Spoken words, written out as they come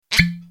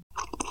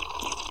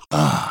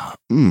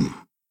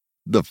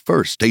The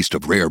first taste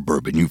of rare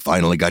bourbon you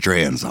finally got your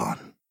hands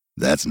on.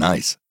 That's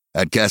nice.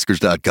 At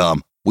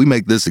Caskers.com, we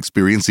make this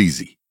experience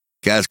easy.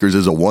 Caskers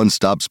is a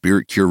one-stop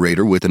spirit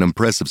curator with an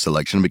impressive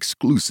selection of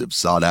exclusive,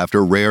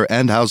 sought-after, rare,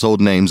 and household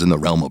names in the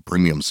realm of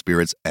premium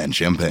spirits and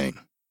champagne.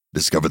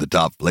 Discover the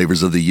top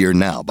flavors of the year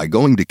now by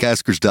going to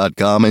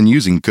Caskers.com and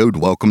using code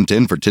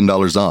WELCOME10 for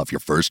 $10 off your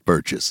first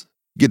purchase.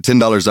 Get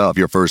 $10 off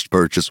your first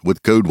purchase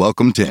with code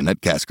WELCOME10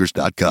 at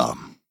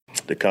Caskers.com.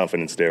 The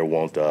confidence there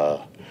won't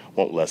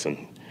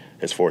lessen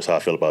as far as how I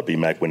feel about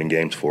B-Mac winning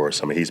games for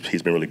us. I mean,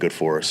 he's been really good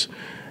for us.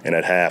 And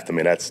at half, I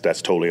mean, that's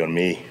totally on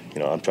me. You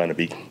know, I'm trying to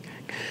be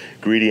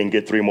greedy and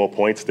get 3 more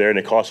points there, and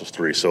it cost us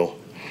 3. So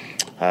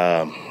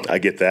I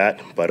get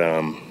that, but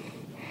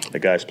the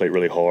guys played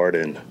really hard,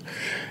 and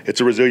it's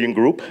a resilient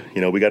group.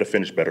 You know, we got to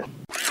finish better.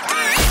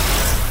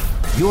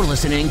 You're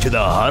listening to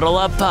the Huddle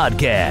Up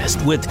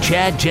Podcast with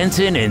Chad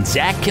Jensen and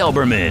Zach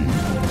Kelberman.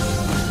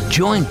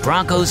 Join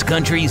Broncos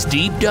Country's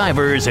deep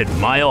divers at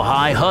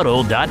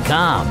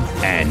milehighhuddle.com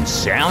and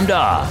sound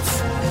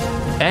off.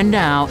 And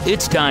now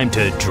it's time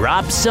to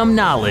drop some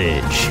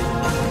knowledge.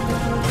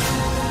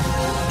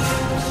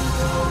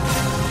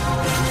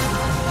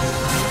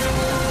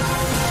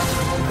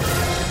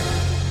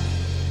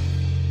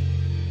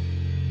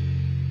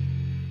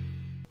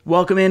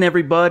 Welcome in,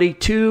 everybody,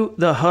 to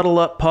the Huddle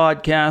Up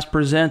Podcast,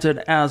 presented,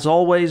 as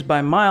always,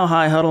 by Mile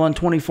High Huddle on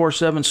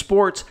 24/7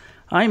 Sports.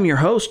 I'm your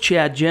host,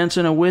 Chad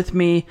Jensen, and with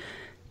me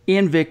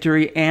in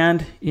victory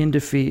and in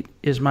defeat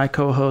is my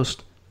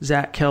co-host,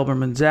 Zach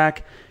Kelberman.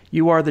 Zach,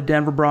 you are the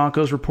Denver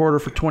Broncos reporter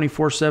for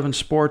 24/7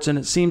 Sports, and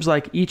it seems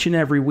like each and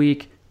every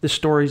week the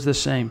story's the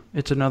same.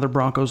 It's another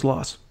Broncos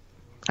loss.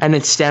 And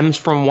it stems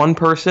from one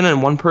person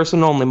and one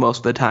person only most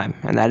of the time,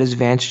 and that is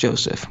Vance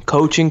Joseph.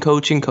 Coaching.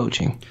 Coaching.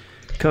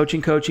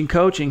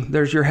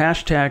 There's your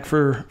hashtag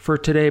for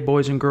today,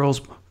 boys and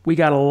girls. We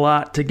got a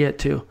lot to get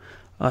to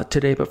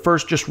today. But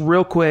first, just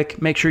real quick,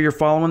 make sure you're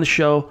following the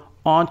show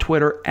on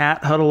Twitter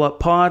at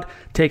HuddleUpPod.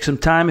 Take some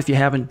time, if you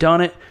haven't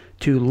done it,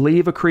 to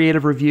leave a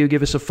creative review.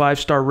 Give us a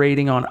 5-star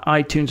rating on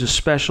iTunes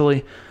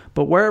especially.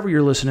 But wherever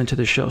you're listening to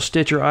the show,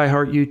 Stitcher,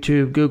 iHeart,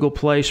 YouTube, Google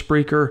Play,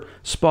 Spreaker,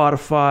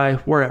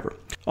 Spotify, wherever.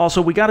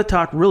 Also, we got to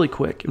talk really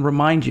quick and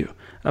remind you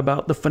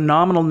about the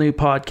phenomenal new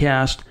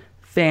podcast,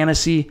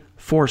 Fantasy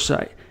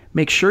Foresight.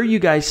 Make sure you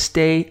guys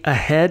stay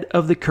ahead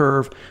of the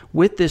curve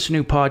with this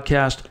new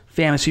podcast,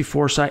 Fantasy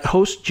Foresight.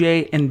 Hosts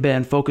Jay and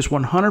Ben focus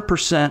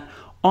 100%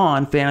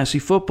 on fantasy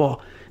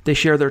football. They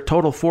share their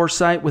total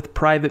foresight with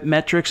private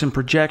metrics and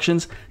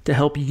projections to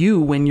help you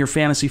win your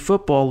fantasy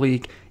football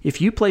league. If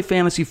you play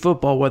fantasy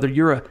football, whether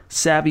you're a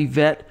savvy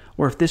vet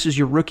or if this is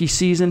your rookie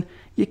season,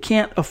 you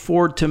can't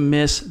afford to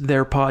miss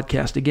their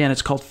podcast. Again,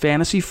 it's called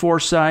Fantasy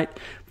Foresight.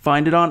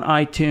 Find it on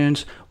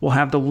iTunes. We'll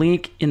have the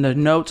link in the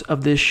notes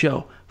of this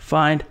show.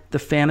 Find the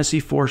Fantasy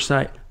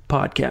Foresight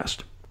podcast.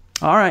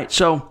 All right,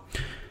 so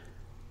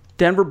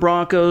Denver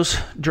Broncos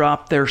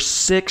dropped their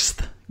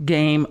 6th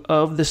game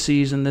of the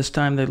season. This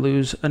time they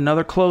lose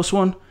another close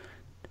one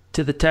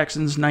to the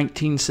Texans,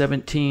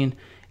 19-17.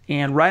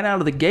 And right out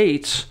of the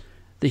gates,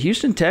 the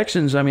Houston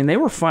Texans, I mean, they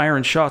were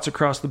firing shots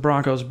across the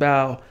Broncos'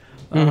 bow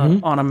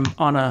on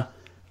a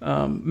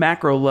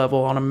macro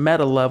level, on a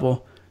meta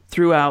level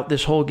throughout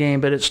this whole game.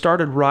 But it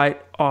started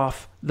right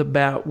off the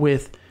bat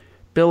with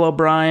Bill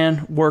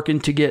O'Brien working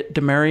to get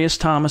Demaryius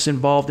Thomas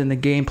involved in the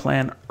game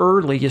plan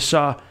early. You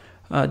saw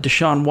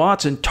Deshaun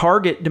Watson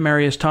target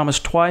Demaryius Thomas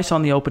twice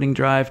on the opening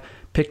drive,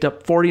 picked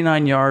up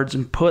 49 yards,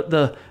 and put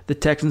the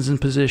Texans in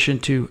position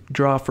to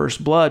draw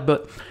first blood.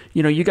 But,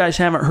 you know, you guys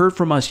haven't heard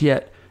from us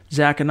yet,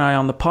 Zach and I,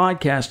 on the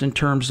podcast in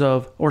terms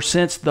of, or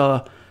since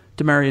the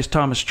Demaryius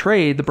Thomas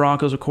trade, the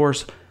Broncos, of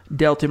course,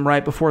 dealt him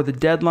right before the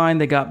deadline.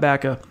 They got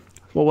back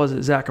what was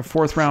it, Zach, a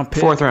 4th-round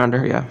pick? 4th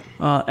rounder, yeah.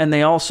 And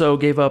they also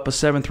gave up a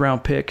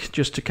 7th-round pick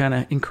just to kind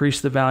of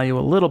increase the value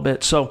a little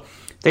bit. So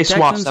they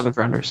swapped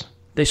 7th-rounders.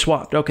 They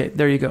swapped. Okay,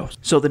 there you go.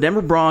 So the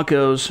Denver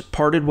Broncos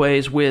parted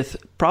ways with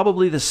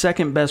probably the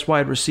 2nd-best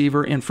wide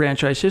receiver in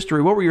franchise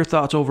history. What were your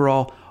thoughts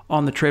overall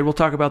on the trade? We'll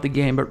talk about the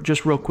game, but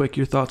just real quick,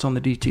 your thoughts on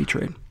the DT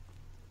trade.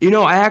 You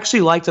know, I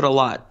actually liked it a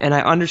lot, and I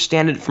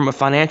understand it from a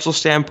financial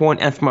standpoint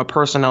and from a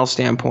personnel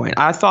standpoint.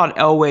 I thought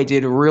Elway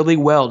did really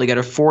well to get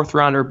a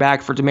 4th-rounder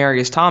back for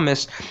Demaryius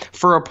Thomas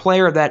for a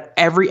player that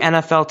every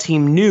NFL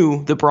team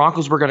knew the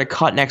Broncos were going to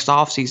cut next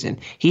offseason.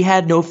 He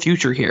had no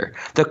future here.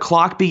 The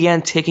clock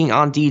began ticking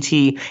on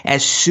DT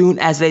as soon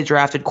as they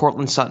drafted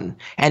Cortland Sutton,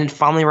 and it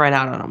finally ran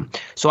out on him.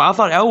 So I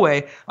thought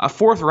Elway, a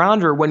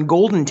 4th-rounder, when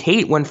Golden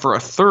Tate went for a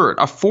 3rd,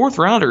 a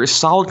 4th-rounder is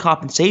solid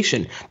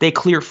compensation. They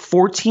clear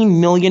 $14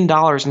 million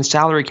in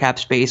salary cap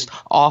space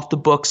off the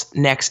books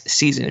next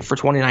season for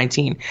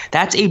 2019.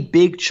 That's a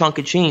big chunk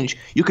of change.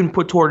 You can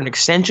put toward an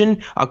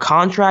extension, a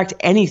contract,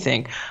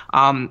 anything.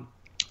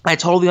 I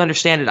totally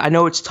understand it. I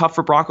know it's tough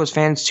for Broncos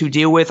fans to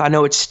deal with. I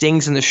know it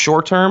stings in the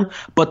short term,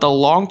 but the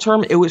long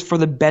term, it was for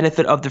the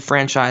benefit of the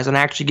franchise. And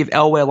I actually give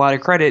Elway a lot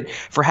of credit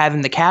for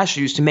having the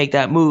cashews to make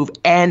that move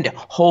and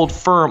hold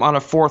firm on a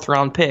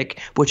 4th-round pick,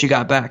 which you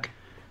got back.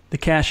 The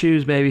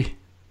cashews, baby.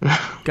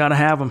 Got to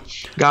have them.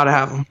 Got to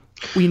have them.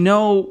 We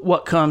know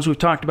what comes. We've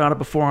talked about it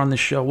before on this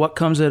show. What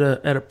comes at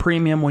a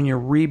premium when you're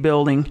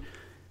rebuilding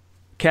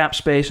cap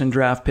space and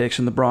draft picks,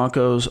 and the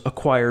Broncos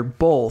acquired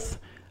both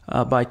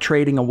by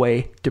trading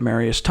away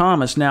Demaryius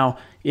Thomas. Now,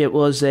 it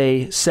was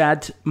a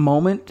sad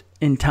moment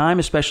in time,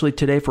 especially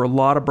today for a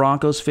lot of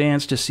Broncos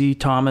fans, to see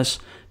Thomas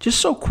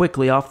just so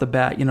quickly off the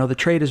bat. You know, the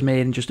trade is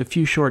made, and just a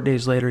few short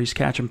days later, he's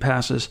catching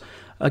passes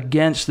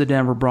against the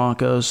Denver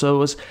Broncos.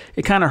 So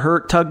it kind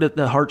of tugged at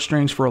the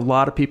heartstrings for a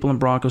lot of people in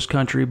Broncos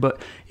country.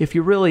 But if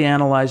you really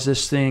analyze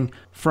this thing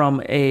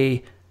from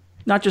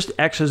not just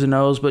X's and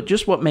O's, but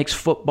just what makes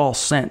football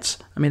sense.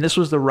 I mean, this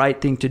was the right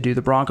thing to do.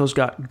 The Broncos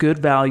got good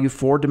value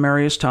for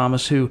Demaryius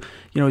Thomas, who,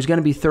 he's going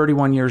to be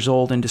 31 years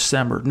old in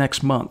December,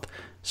 next month.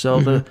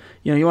 So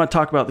you want to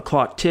talk about the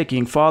clock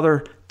ticking.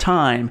 Father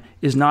Time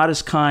is not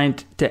as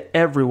kind to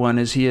everyone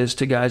as he is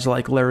to guys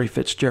like Larry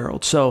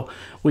Fitzgerald. So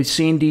we've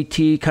seen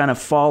DT kind of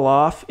fall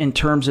off in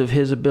terms of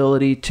his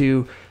ability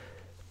to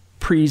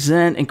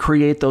present and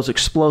create those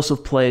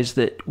explosive plays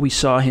that we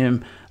saw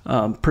him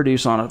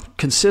produce on a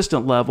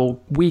consistent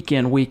level week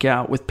in, week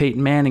out with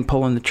Peyton Manning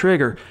pulling the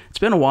trigger. It's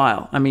been a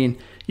while. I mean,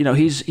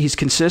 he's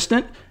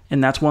consistent,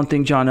 and that's one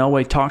thing John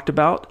Elway talked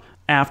about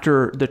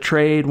after the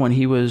trade when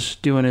he was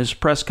doing his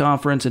press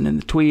conference and in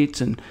the tweets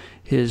and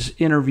his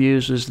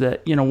interviews, is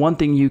that, one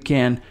thing you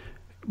can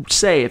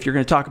say if you're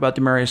going to talk about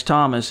Demaryius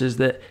Thomas is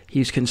that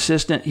he's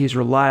consistent, he's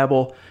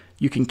reliable.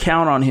 You can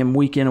count on him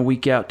week in and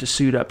week out to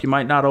suit up. You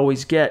might not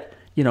always get,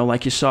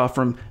 like you saw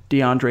from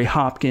DeAndre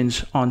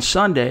Hopkins on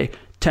Sunday,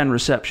 10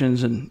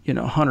 receptions and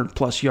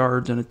 100-plus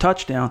yards and a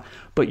touchdown,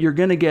 but you're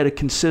going to get a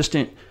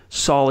consistent,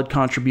 solid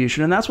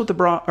contribution. And that's what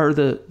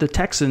the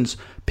Texans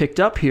picked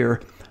up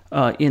here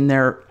in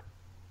their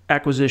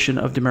acquisition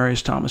of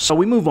Demaryius Thomas. So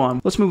we move on.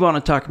 Let's move on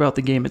and talk about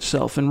the game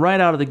itself. And right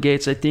out of the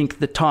gates, I think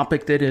the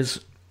topic that is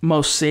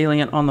most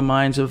salient on the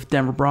minds of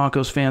Denver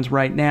Broncos fans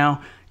right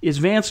now is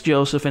Vance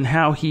Joseph and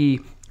how he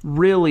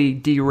really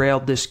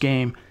derailed this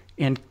game.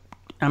 And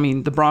I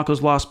mean, the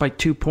Broncos lost by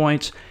 2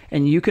 points,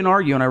 and you can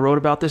argue, and I wrote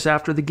about this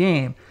after the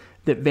game,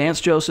 that Vance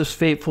Joseph's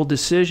fateful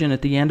decision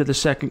at the end of the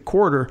second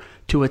quarter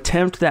to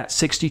attempt that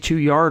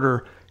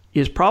 62-yarder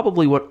is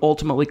probably what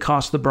ultimately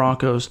cost the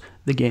Broncos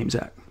the game,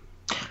 Zach.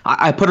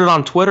 I put it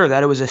on Twitter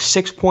that it was a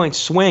 6-point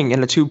swing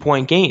in a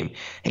 2-point game.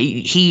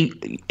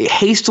 He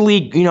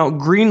hastily,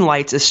 green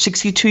lights a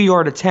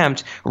 62-yard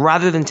attempt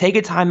rather than take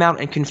a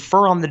timeout and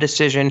confer on the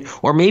decision,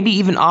 or maybe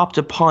even opt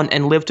to punt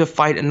and live to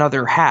fight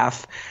another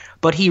half.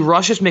 But he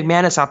rushes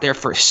McManus out there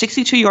for a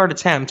 62-yard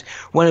attempt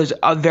when it was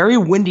a very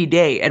windy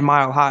day at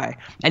Mile High.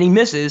 And he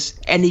misses,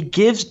 and he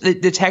gives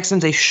the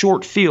Texans a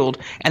short field,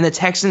 and the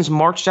Texans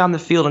march down the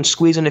field and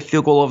squeeze in a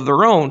field goal of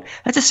their own.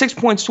 That's a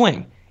 6-point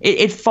swing.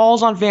 It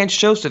falls on Vance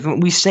Joseph,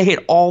 and we say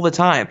it all the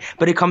time,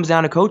 but it comes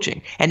down to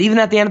coaching. And even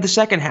at the end of the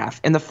second half,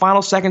 in the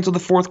final seconds of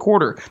the fourth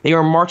quarter, they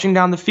are marching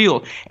down the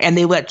field, and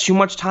they let too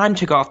much time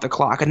tick off the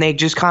clock, and they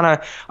just kind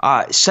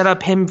of set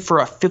up him for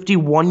a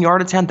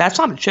 51-yard attempt. That's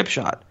not a chip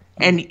shot.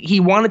 And he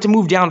wanted to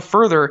move down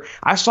further.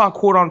 I saw a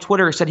quote on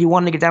Twitter that said he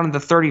wanted to get down to the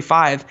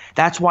 35.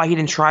 That's why he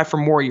didn't try for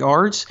more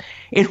yards.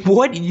 In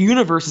what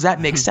universe does that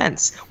make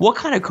sense? What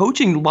kind of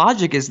coaching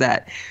logic is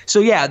that? So,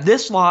 yeah,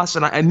 this loss,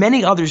 and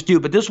many others do,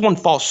 but this one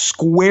falls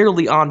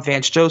squarely on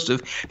Vance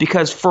Joseph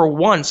because for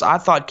once I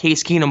thought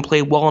Case Keenum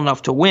played well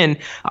enough to win.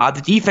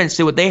 The defense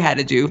did what they had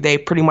to do. They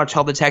pretty much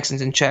held the Texans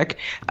in check.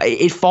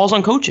 It falls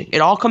on coaching. It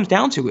all comes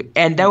down to it.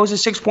 And that was a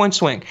 6-point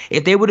swing.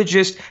 If they would have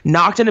just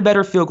knocked in a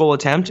better field goal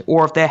attempt,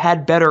 or if they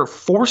had better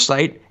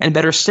foresight and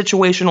better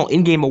situational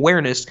in-game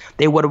awareness,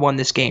 they would have won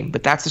this game.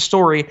 But that's the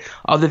story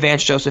of the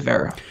Vance Joseph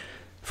era.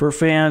 For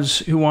fans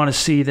who want to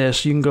see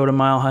this, you can go to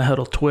Mile High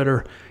Huddle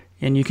Twitter,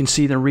 and you can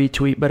see the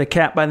retweet. But a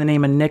cat by the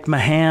name of Nick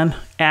Mahan,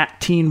 at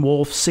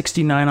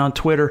TeenWolf69 on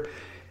Twitter,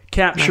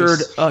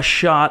 captured a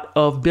shot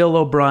of Bill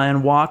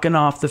O'Brien walking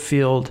off the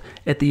field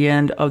at the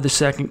end of the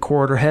second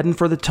quarter, heading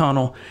for the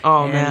tunnel.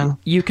 Oh, man.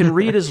 You can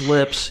read his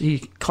lips. He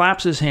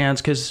claps his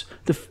hands because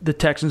the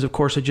Texans, of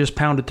course, had just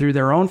pounded through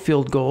their own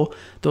field goal,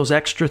 those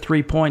extra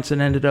 3 points that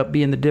ended up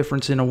being the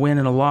difference in a win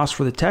and a loss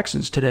for the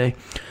Texans today.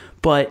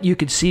 But you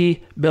could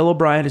see Bill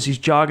O'Brien as he's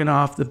jogging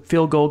off, the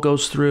field goal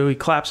goes through, he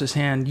claps his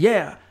hand,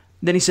 yeah.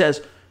 Then he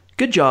says,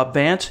 "Good job,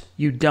 Vance,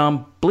 you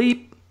dumb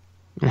bleep."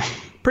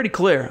 Pretty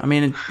clear. I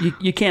mean,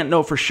 you can't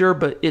know for sure,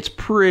 but it's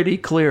pretty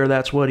clear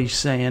that's what he's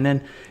saying.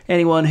 And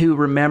anyone who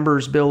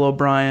remembers Bill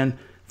O'Brien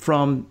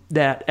from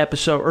that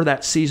episode, or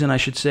that season, I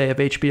should say, of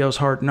HBO's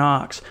Hard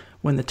Knocks,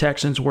 when the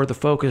Texans were the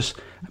focus,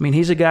 I mean,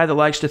 he's a guy that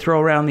likes to throw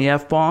around the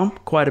F-bomb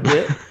quite a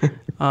bit.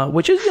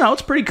 Which is,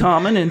 it's pretty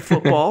common in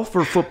football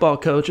for football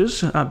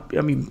coaches. I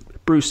mean,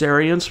 Bruce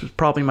Arians was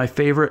probably my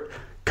favorite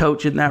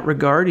coach in that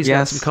regard. He's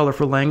got some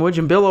colorful language.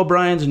 And Bill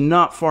O'Brien's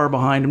not far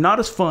behind him. Not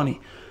as funny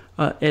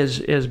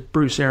as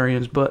Bruce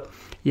Arians. But,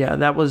 yeah,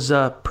 that was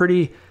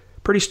pretty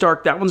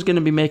stark. That one's going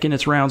to be making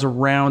its rounds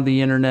around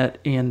the internet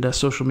and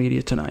social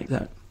media tonight.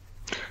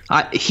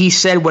 He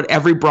said what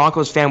every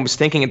Broncos fan was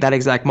thinking at that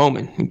exact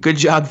moment. Good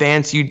job,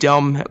 Vance, you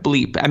dumb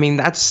bleep. I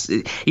mean,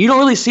 you don't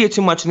really see it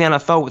too much in the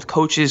NFL with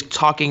coaches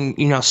talking,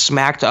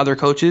 smack to other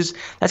coaches.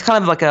 That's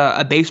kind of like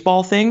a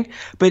baseball thing,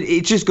 but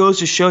it just goes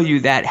to show you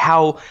that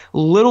how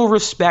little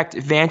respect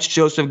Vance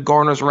Joseph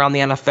garners around the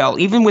NFL,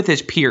 even with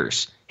his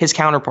peers, his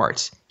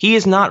counterparts. He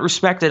is not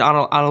respected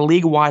on a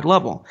league-wide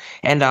level.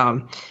 And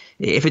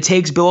if it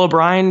takes Bill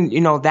O'Brien,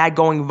 that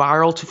going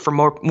viral for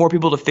more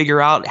people to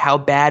figure out how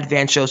bad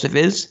Vance Joseph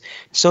is,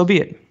 so be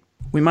it.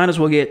 We might as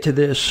well get to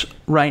this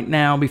right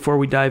now before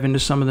we dive into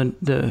some of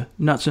the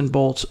nuts and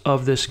bolts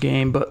of this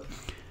game. But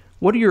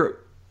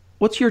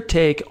what's your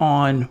take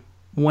on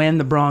when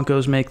the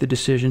Broncos make the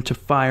decision to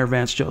fire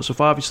Vance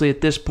Joseph? Obviously,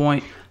 at this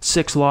point,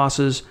 6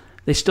 losses.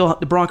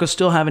 The Broncos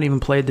still haven't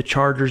even played the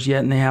Chargers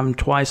yet, and they have them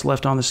twice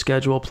left on the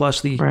schedule, plus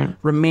the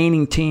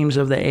remaining teams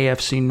of the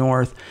AFC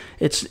North.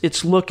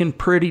 It's looking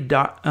pretty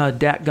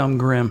datgum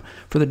grim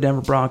for the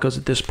Denver Broncos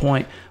at this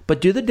point. But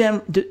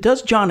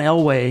does John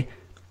Elway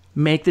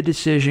make the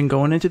decision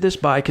going into this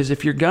bye? Because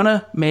if you're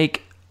gonna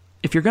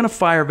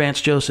fire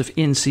Vance Joseph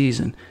in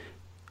season,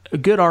 a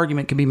good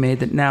argument can be made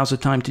that now's the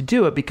time to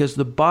do it, because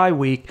the bye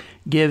week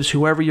gives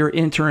whoever your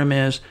interim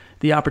is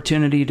the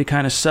opportunity to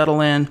kind of settle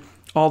in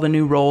all the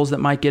new roles that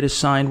might get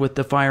assigned with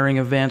the firing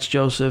of Vance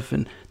Joseph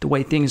and the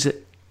way things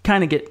that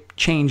kind of get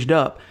changed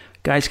up.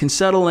 Guys can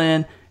settle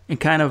in and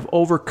kind of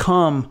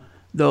overcome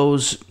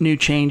those new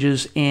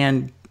changes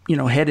and,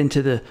 head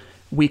into the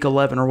week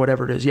 11 or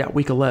whatever it is. Yeah,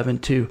 week 11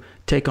 to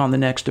take on the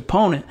next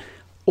opponent.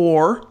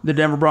 Or the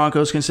Denver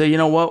Broncos can say, you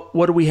know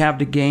what do we have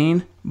to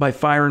gain by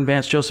firing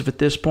Vance Joseph at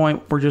this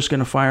point? We're just going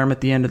to fire him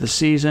at the end of the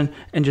season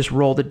and just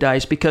roll the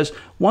dice. Because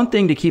one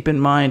thing to keep in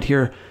mind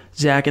here,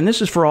 Zach, and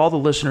this is for all the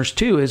listeners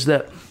too, is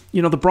that,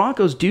 the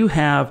Broncos do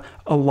have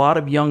a lot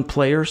of young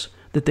players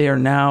that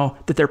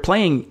they're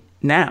playing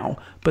now,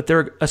 but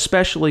they're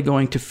especially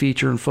going to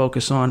feature and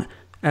focus on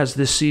as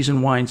this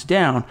season winds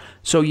down.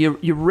 So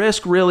you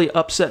risk really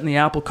upsetting the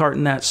apple cart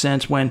in that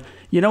sense when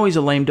he's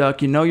a lame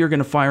duck, you're going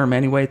to fire him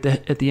anyway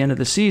at the end of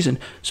the season.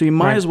 So you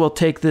might as well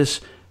take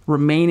this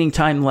remaining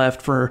time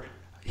left for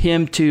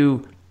him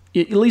to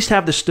at least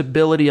have the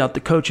stability at the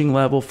coaching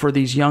level for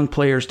these young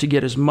players to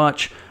get as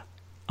much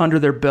under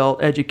their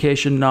belt,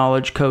 education,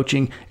 knowledge,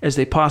 coaching, as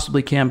they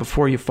possibly can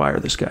before you fire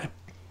this guy.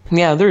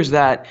 Yeah, there's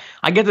that.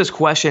 I get this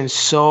question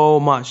so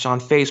much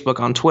on Facebook,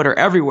 on Twitter,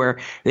 everywhere.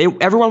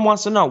 Everyone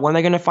wants to know, when are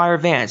they going to fire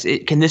Vance?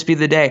 Can this be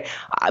the day?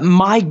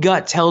 My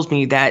gut tells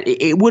me that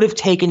it would have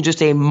taken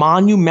just a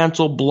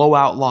monumental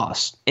blowout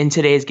loss in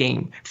today's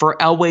game for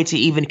Elway to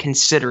even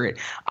consider it.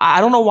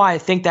 I don't know why I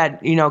think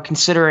that,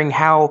 considering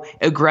how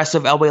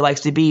aggressive Elway likes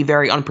to be,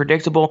 very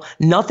unpredictable,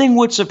 nothing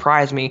would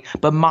surprise me,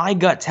 but my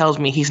gut tells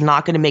me he's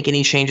not going to make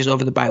any changes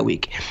over the bye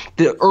week.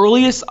 The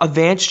earliest a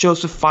Vance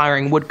Joseph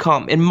firing would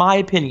come, in my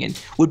opinion,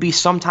 would be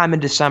sometime in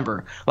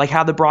December, like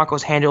how the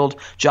Broncos handled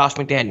Josh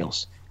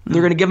McDaniels.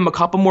 They're going to give him a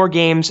couple more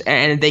games,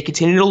 and they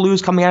continue to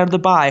lose coming out of the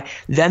bye.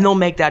 Then they'll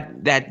make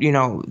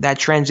that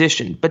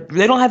transition. But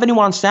they don't have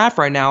anyone on staff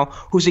right now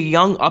who's a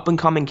young up and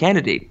coming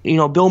candidate.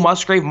 Bill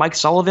Musgrave, Mike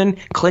Sullivan,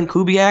 Clint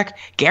Kubiak.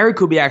 Gary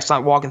Kubiak's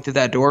not walking through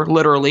that door,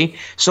 literally.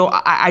 So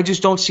I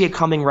just don't see it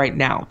coming right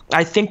now.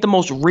 I think the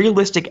most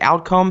realistic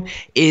outcome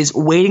is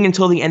waiting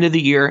until the end of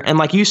the year, and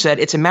like you said,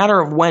 it's a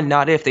matter of when,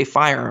 not if, they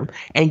fire him,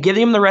 and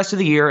giving him the rest of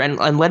the year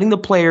and letting the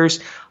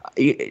players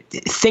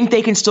think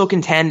they can still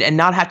contend and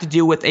not have to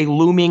deal with a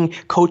looming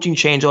coaching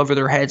change over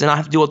their heads and not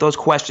have to deal with those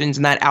questions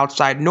and that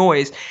outside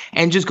noise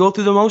and just go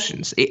through the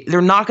motions.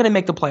 They're not going to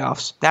make the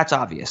playoffs. That's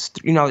obvious.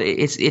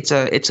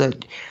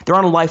 They're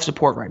on life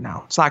support right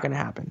now. It's not going to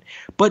happen.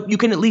 But you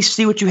can at least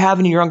see what you have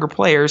in your younger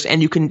players,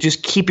 and you can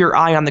just keep your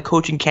eye on the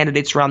coaching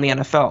candidates around the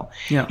NFL.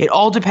 Yeah. It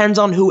all depends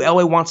on who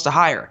Elway wants to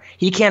hire.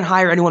 He can't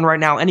hire anyone right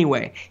now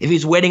anyway. If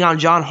he's waiting on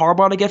John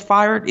Harbaugh to get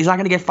fired, he's not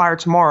going to get fired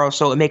tomorrow,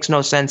 so it makes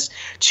no sense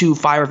to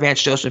fire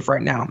Vance Joseph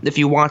right now. If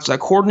he wants a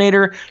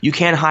coordinator, you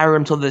can't hire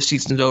him until the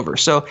season's over.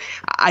 So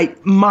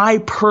my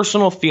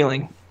personal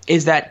feeling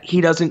is that he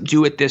doesn't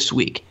do it this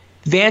week.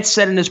 Vance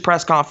said in his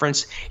press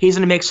conference he's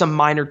going to make some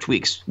minor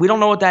tweaks. We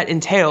don't know what that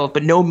entails,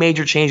 but no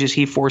major changes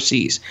he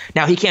foresees.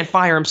 Now, he can't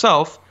fire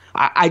himself.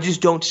 I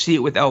just don't see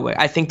it with Elway.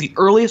 I think the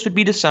earliest would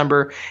be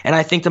December, and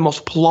I think the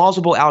most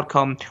plausible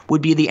outcome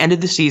would be the end of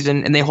the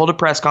season, and they hold a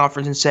press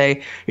conference and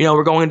say,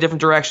 we're going in a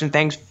different direction.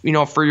 Thanks,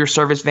 for your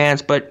service,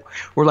 Vance, but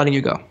we're letting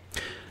you go.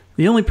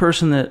 The only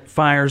person that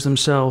fires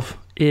themselves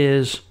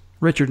is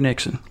Richard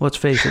Nixon. Let's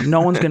face it.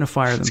 No one's going to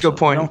fire themselves. That's a good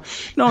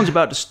point. No one's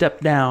about to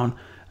step down,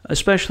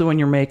 especially when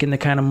you're making the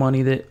kind of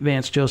money that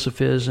Vance Joseph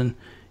is. And,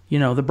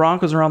 the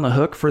Broncos are on the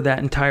hook for that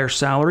entire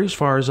salary as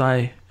far as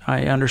I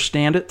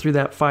understand it through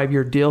that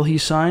 5-year deal he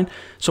signed.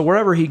 So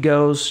wherever he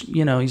goes,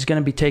 he's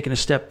going to be taking a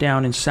step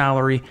down in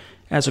salary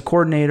as a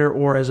coordinator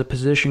or as a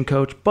position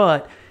coach.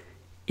 But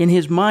in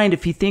his mind,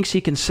 if he thinks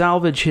he can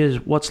salvage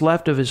what's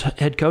left of his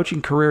head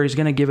coaching career, he's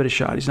going to give it a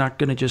shot. He's not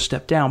going to just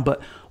step down.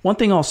 But one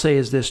thing I'll say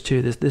is this,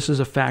 too. This is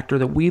a factor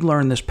that we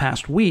learned this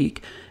past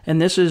week,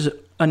 and this is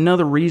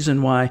another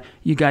reason why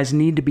you guys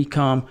need to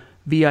become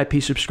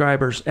VIP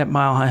subscribers at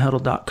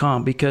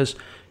milehighhuddle.com, because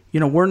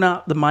we're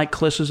not the Mike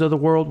Klisses of the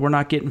world. We're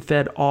not getting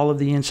fed all of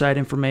the inside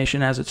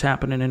information as it's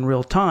happening in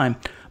real time.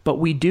 But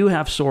we do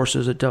have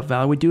sources at Dove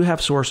Valley. We do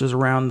have sources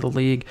around the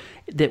league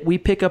that we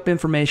pick up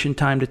information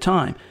time to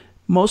time.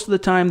 Most of the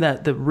time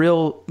that the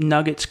real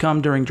nuggets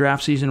come during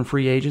draft season and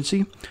free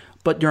agency.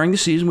 But during the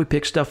season, we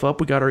pick stuff up.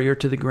 We got our ear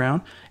to the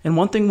ground. And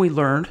one thing we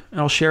learned,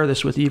 and I'll share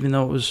this with you, even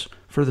though it was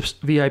for the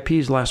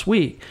VIPs last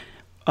week,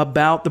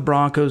 about the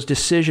Broncos'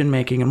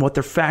 decision-making and what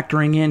they're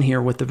factoring in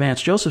here with the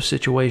Vance Joseph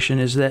situation,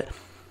 is that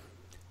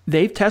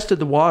they've tested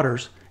the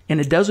waters, and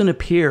it doesn't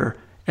appear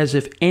as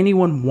if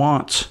anyone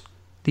wants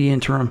the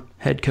interim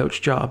head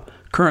coach job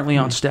currently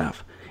on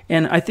staff.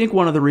 And I think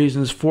one of the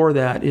reasons for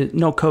that is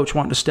no coach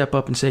wanting to step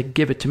up and say,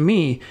 give it to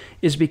me,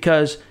 is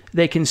because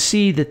they can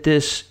see that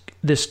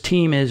this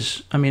team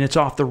is, it's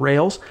off the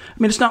rails.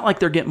 It's not like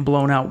they're getting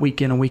blown out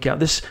week in and week out.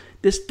 This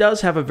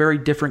does have a very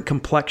different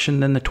complexion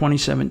than the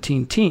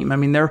 2017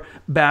 team. They're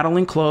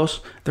battling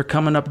close. They're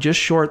coming up just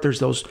short. There's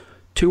those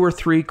 2 or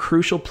 3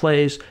 crucial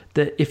plays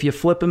that if you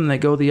flip them, they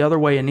go the other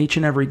way in each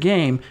and every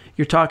game.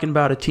 You're talking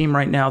about a team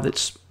right now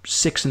that's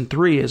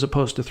 6-3 as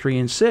opposed to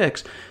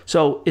 3-6.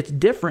 So it's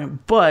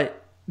different,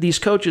 but these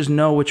coaches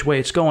know which way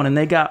it's going, and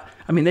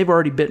they've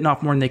already bitten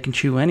off more than they can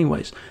chew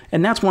anyways.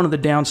 And that's one of the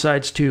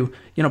downsides to,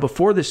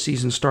 before this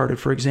season started,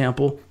 for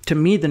example, to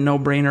me, the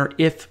no-brainer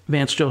if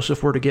Vance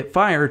Joseph were to get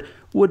fired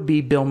would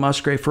be Bill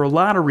Musgrave for a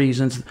lot of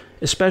reasons,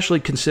 especially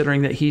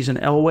considering that he's an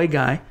Elway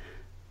guy.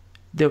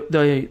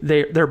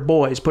 They're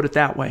boys, put it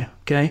that way,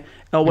 okay?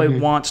 Elway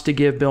wants to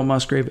give Bill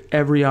Musgrave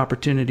every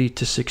opportunity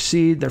to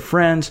succeed. They're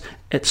friends,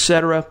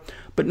 etc.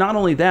 But not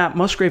only that,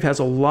 Musgrave has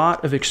a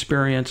lot of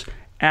experience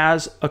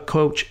as a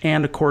coach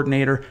and a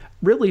coordinator.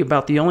 Really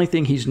about the only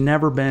thing he's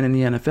never been in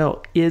the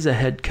NFL is a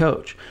head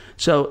coach.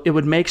 So it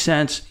would make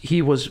sense.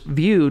 He was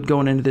viewed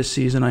going into this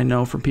season, I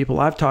know from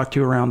people I've talked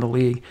to around the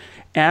league,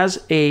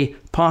 as a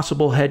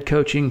possible head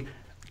coaching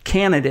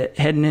candidate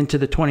heading into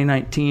the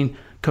 2019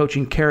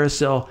 coaching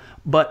carousel.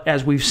 But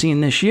as we've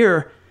seen this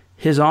year,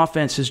 his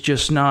offense is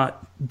just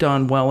not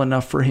done well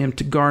enough for him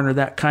to garner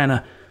that kind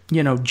of,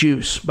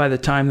 juice by the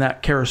time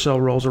that carousel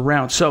rolls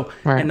around. So,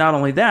 right. And not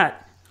only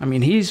that,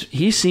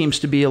 he seems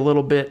to be a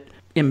little bit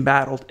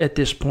embattled at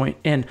this point.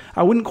 And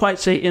I wouldn't quite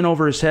say in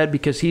over his head,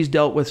 because he's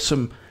dealt with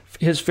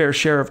his fair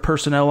share of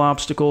personnel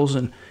obstacles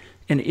and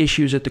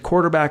issues at the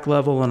quarterback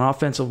level and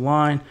offensive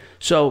line.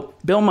 So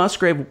Bill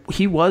Musgrave,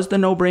 he was the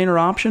no-brainer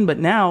option, but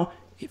now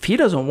if he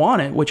doesn't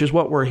want it, which is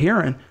what we're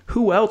hearing,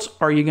 who else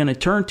are you going to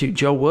turn to?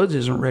 Joe Woods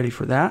isn't ready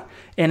for that.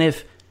 And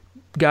if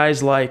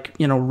guys like,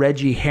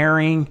 Reggie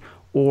Herring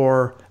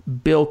or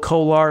Bill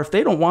Kolar, if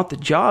they don't want the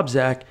job,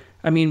 Zach,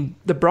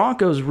 the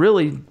Broncos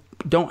really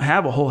don't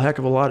have a whole heck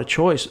of a lot of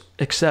choice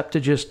except to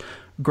just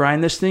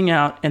grind this thing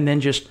out and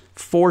then just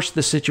force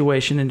the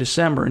situation in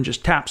December and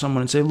just tap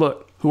someone and say,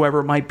 look, whoever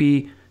it might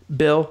be,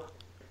 Bill,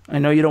 I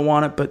know you don't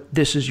want it, but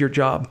this is your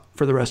job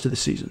for the rest of the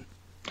season.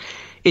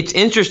 It's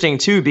interesting,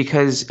 too,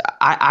 because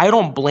I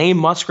don't blame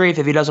Musgrave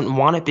if he doesn't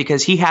want it,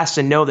 because he has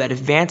to know that if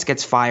Vance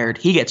gets fired,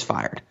 he gets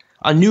fired.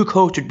 A new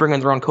coach would bring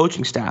in their own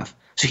coaching staff.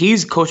 So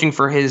he's coaching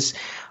for his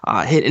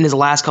hit in his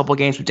last couple of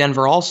games with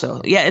Denver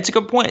also. Yeah, it's a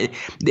good point.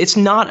 It's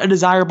not a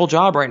desirable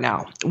job right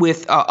now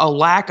with a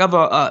lack of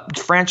a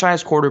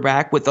franchise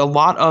quarterback, with a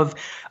lot of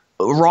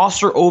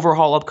roster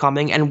overhaul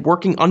upcoming, and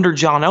working under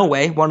John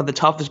Elway, one of the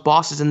toughest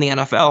bosses in the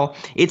NFL.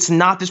 It's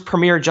not this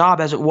premier job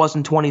as it was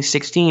in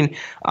 2016,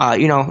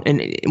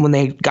 when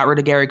they got rid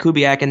of Gary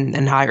Kubiak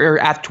and hired, or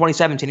after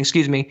 2017,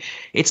 excuse me.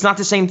 It's not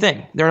the same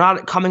thing. They're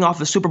not coming off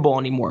the Super Bowl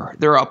anymore.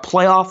 They're a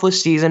playoff-less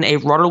season, a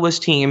rudderless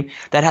team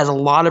that has a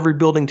lot of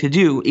rebuilding to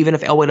do, even if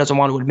Elway doesn't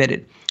want to admit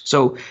it.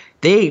 So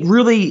they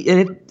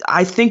really,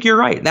 I think you're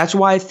right. That's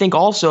why I think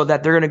also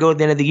that they're going to go at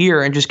the end of the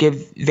year and just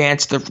give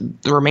Vance the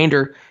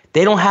remainder.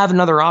 They don't have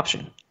another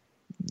option.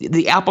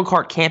 The apple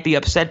cart can't be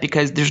upset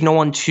because there's no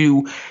one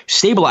to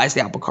stabilize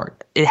the apple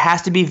cart. It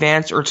has to be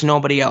Vance or it's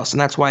nobody else. And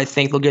that's why I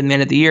think they'll get in the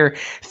end of the year.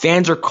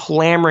 Fans are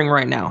clamoring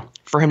right now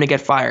for him to get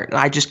fired. And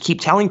I just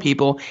keep telling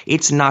people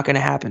it's not going to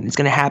happen. It's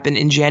going to happen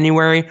in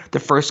January, the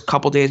first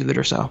couple days of it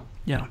or so.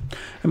 Yeah.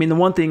 The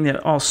one thing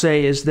that I'll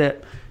say is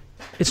that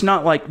it's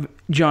not like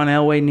John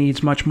Elway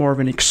needs much more of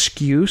an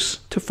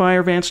excuse to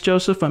fire Vance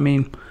Joseph.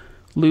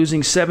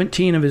 Losing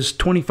 17 of his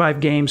 25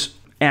 games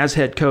as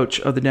head coach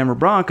of the Denver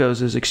Broncos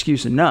is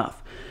excuse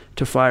enough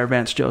to fire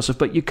Vance Joseph,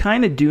 but you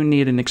kind of do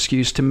need an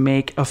excuse to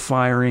make a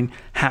firing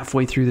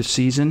halfway through the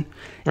season.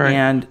 Right.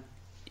 And,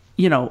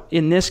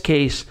 in this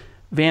case,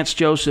 Vance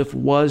Joseph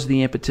was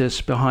the impetus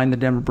behind the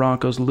Denver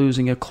Broncos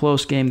losing a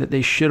close game that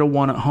they should have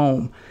won at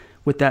home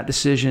with that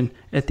decision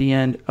at the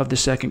end of the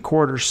second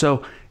quarter.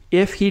 So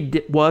if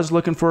he was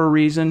looking for a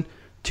reason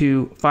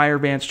to fire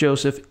Vance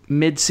Joseph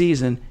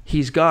mid-season,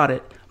 he's got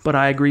it. But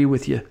I agree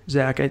with you,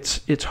 Zach.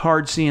 It's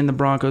hard seeing the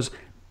Broncos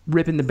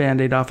ripping the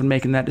Band-Aid off and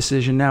making that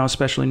decision now,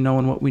 especially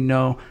knowing what we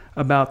know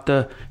about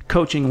the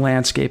coaching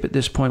landscape at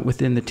this point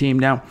within the team.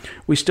 Now,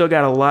 we still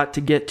got a lot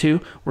to get to.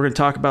 We're going to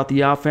talk about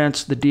the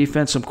offense, the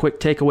defense, some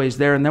quick takeaways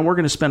there, and then we're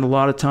going to spend a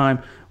lot of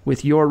time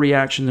with your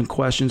reactions and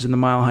questions in the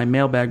Mile High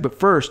mailbag. But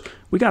first,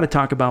 we got to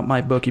talk about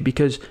MyBookie,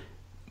 because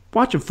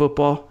watching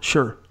football,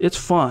 sure, it's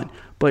fun,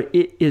 but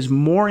it is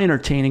more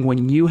entertaining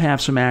when you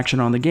have some action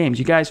on the games.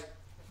 You guys,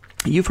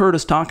 you've heard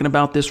us talking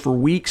about this for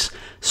weeks.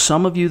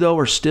 Some of you, though,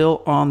 are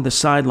still on the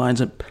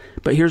sidelines.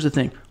 But here's the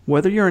thing.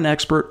 Whether you're an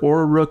expert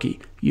or a rookie,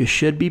 you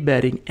should be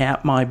betting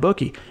at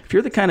MyBookie. If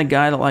you're the kind of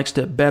guy that likes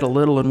to bet a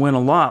little and win a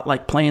lot,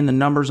 like playing the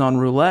numbers on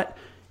roulette,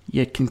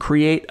 you can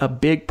create a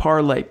big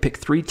parlay. Pick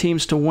 3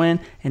 teams to win,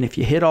 and if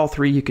you hit all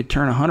 3, you could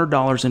turn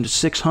 $100 into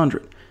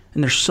 $600.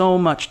 And there's so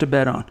much to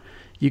bet on.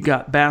 You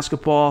got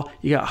basketball,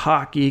 you got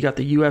hockey, you got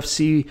the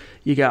UFC,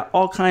 you got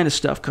all kind of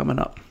stuff coming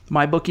up.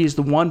 MyBookie is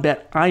the one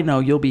bet I know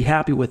you'll be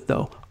happy with,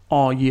 though,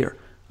 all year.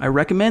 I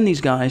recommend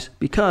these guys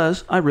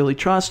because I really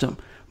trust them.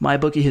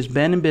 MyBookie has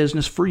been in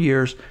business for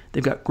years.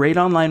 They've got great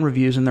online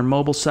reviews, and their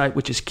mobile site,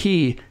 which is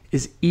key,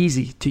 is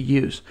easy to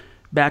use.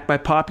 Backed by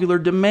popular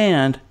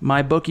demand,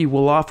 MyBookie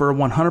will offer a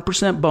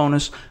 100%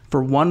 bonus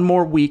for one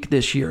more week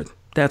this year.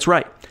 That's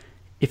right.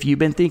 If you've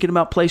been thinking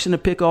about placing a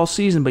pick all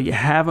season, but you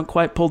haven't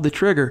quite pulled the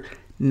trigger,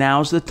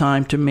 now's the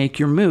time to make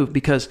your move,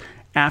 because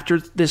after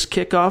this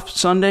kickoff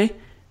Sunday,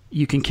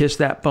 you can kiss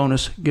that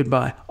bonus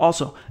goodbye.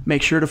 Also,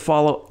 make sure to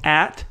follow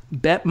at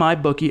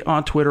BetMyBookie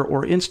on Twitter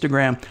or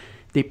Instagram.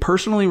 They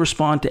personally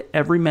respond to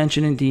every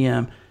mention in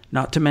DM,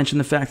 not to mention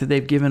the fact that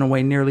they've given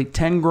away nearly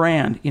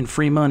 $10,000 in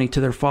free money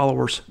to their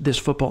followers this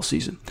football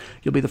season.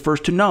 You'll be the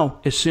first to know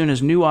as soon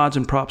as new odds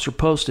and props are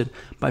posted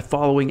by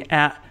following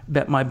at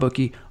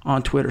BetMyBookie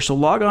on Twitter. So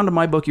log on to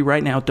MyBookie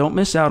right now. Don't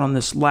miss out on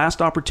this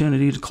last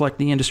opportunity to collect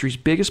the industry's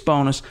biggest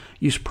bonus.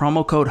 Use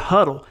promo code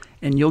HUDDLE,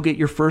 and you'll get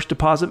your first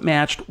deposit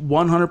matched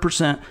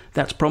 100%.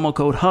 That's promo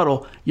code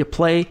HUDDLE. You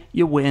play,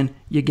 you win,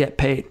 you get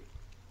paid.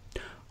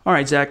 All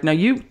right, Zach, now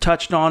you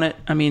touched on it.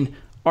 I mean,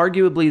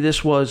 arguably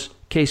this was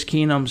Case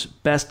Keenum's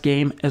best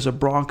game as a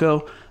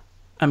Bronco.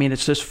 I mean,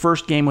 it's his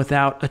first game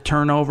without a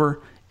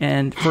turnover.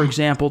 And, for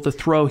example, the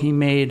throw he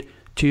made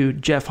to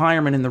Jeff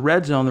Heuerman in the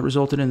red zone that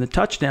resulted in the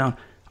touchdown,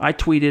 I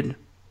tweeted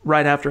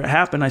right after it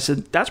happened, I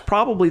said, that's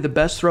probably the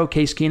best throw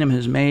Case Keenum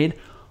has made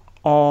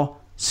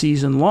all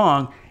season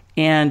long.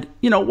 And,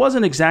 you know, it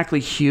wasn't exactly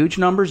huge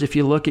numbers. If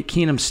you look at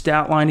Keenum's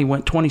stat line, he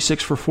went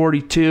 26 for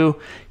 42,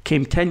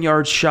 came 10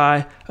 yards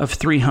shy of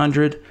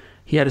 300.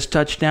 He had his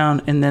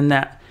touchdown, and then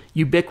that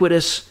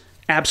ubiquitous,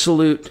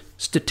 absolute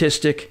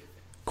statistic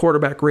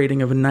quarterback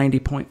rating of a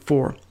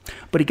 90.4.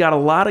 But he got a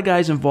lot of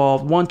guys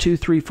involved, 1, 2,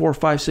 3, 4,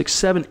 5, 6,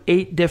 7,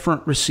 8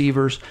 different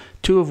receivers,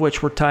 2 of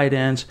which were tight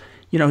ends.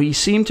 You know, he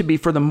seemed to be,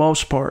 for the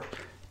most part,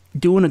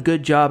 doing a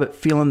good job at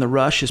feeling the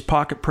rush. His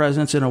pocket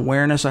presence and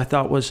awareness, I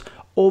thought, was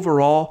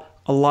overall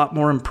a lot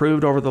more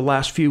improved over the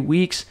last few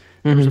weeks.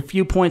 There was a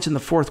few points in the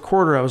fourth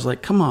quarter I was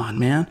like, come on,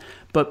 man.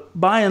 But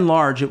by and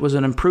large, it was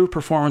an improved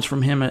performance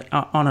from him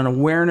on an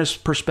awareness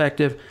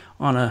perspective,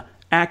 on an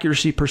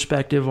accuracy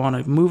perspective, on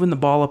a moving the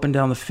ball up and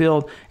down the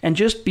field, and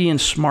just being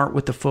smart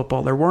with the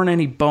football. There weren't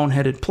any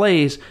boneheaded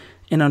plays,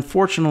 and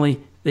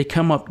unfortunately, they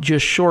come up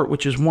just short,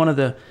 which is one of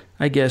the,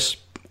 I guess,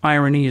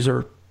 ironies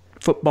or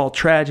football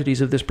tragedies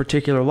of this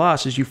particular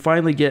loss, is you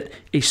finally get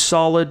a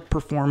solid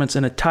performance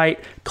and a tight,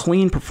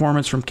 clean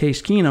performance from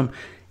Case Keenum,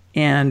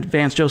 and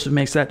Vance Joseph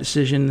makes that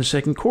decision in the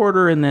second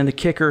quarter, and then the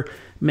kicker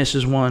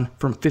misses one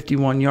from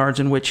 51 yards,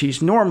 in which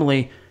he's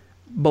normally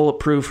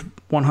bulletproof,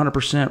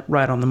 100%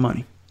 right on the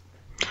money.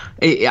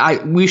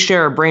 We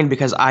share a brain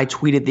because I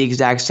tweeted the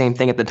exact same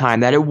thing at the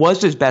time, that it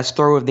was his best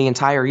throw of the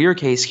entire year,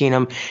 Case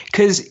Keenum,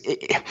 because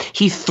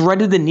he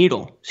threaded the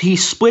needle. He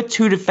split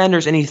 2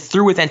 defenders and he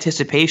threw with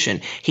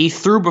anticipation. He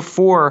threw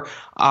before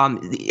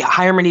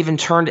Heuerman even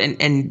turned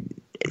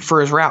and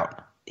for his route.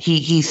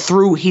 He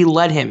threw, he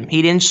led him.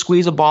 He didn't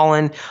squeeze a ball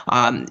in.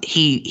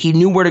 He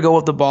knew where to go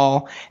with the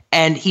ball,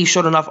 and he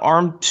showed enough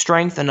arm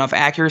strength, enough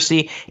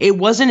accuracy. It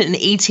wasn't an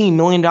 $18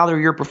 million a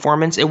year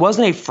performance. It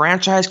wasn't a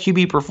franchise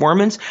QB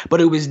performance,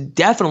 but it was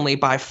definitely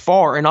by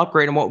far an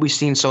upgrade on what we've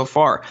seen so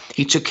far.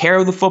 He took care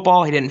of the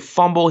football. He didn't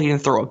fumble. He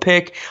didn't throw a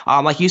pick.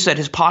 Like you said,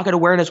 his pocket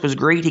awareness was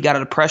great. He got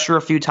out of pressure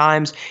a few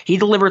times. He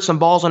delivered some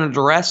balls under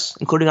duress,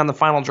 including on the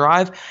final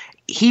drive.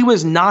 He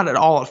was not at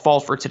all at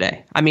fault for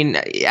today. I mean,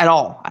 at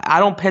all. I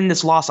don't pin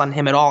this loss on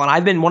him at all, and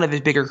I've been one of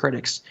his bigger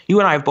critics. You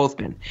and I have both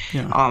been.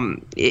 Yeah.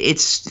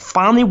 It's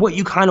finally what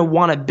you kind of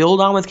want to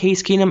build on with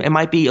Case Keenum. It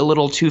might be a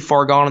little too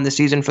far gone in the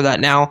season for that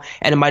now,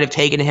 and it might have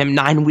taken him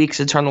 9 weeks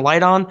to turn the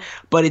light on,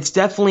 but it's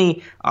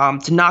definitely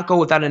to not go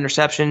without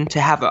interception, to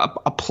have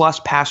a plus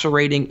passer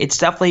rating. It's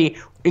definitely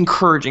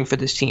encouraging for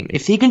this team.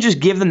 If he can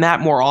just give them that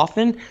more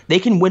often, they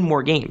can win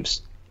more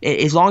games,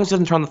 as long as it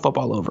doesn't turn the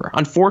football over.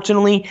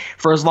 Unfortunately,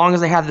 for as long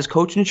as they have this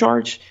coach in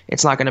charge,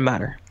 it's not going to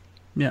matter.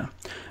 Yeah.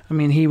 I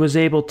mean, he was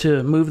able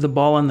to move the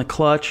ball in the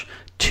clutch,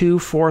 2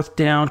 fourth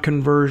down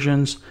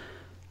conversions.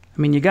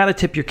 I mean, you got to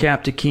tip your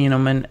cap to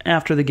Keenum, and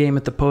after the game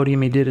at the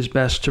podium, he did his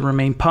best to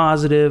remain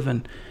positive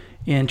and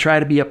try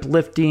to be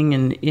uplifting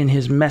in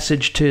his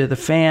message to the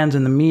fans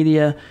and the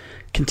media.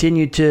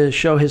 Continued to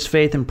show his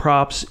faith and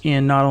props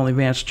in not only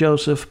Vance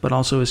Joseph, but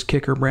also his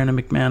kicker,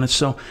 Brandon McManus.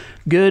 So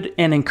good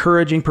and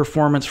encouraging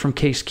performance from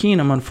Case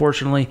Keenum.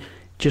 Unfortunately,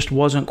 just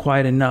wasn't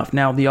quite enough.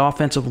 Now, the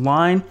offensive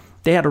line,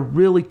 they had a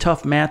really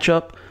tough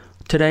matchup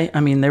today. I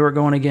mean, they were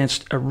going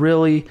against a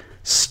really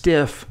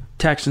stiff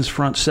Texans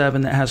front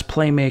seven that has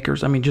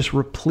playmakers. I mean, just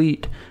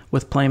replete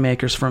with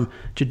playmakers from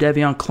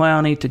Jadeveon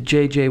Clowney to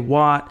J.J.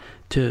 Watt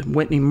to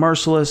Whitney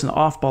Merciless, and the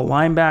off-ball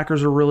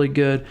linebackers are really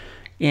good.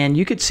 And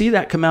you could see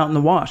that come out in the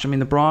wash. I mean,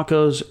 the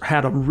Broncos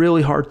had a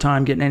really hard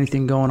time getting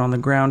anything going on the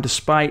ground,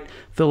 despite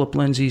Phillip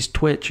Lindsay's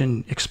twitch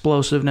and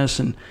explosiveness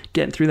and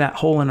getting through that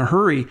hole in a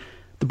hurry.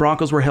 The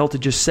Broncos were held to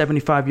just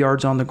 75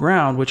 yards on the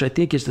ground, which I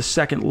think is the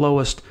second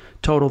lowest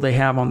total they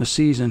have on the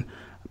season.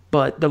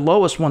 But the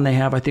lowest one they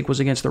have, I think, was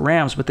against the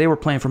Rams, but they were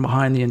playing from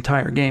behind the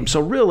entire game. So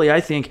really, I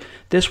think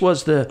this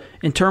was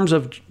in terms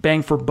of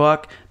bang for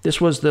buck, this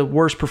was the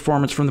worst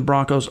performance from the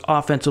Broncos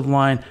offensive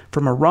line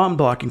from a run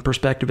blocking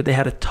perspective, but they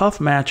had a tough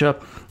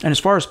matchup. And as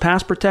far as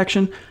pass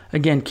protection,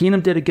 again,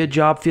 Keenum did a good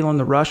job feeling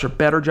the rush, or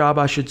better job,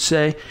 I should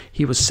say.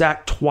 He was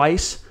sacked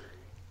twice,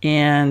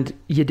 and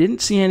you didn't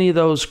see any of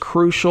those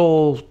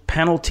crucial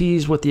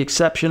penalties with the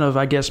exception of,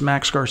 I guess,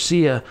 Max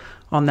Garcia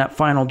on that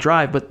final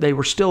drive, but they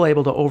were still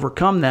able to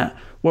overcome that.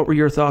 What were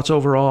your thoughts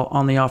overall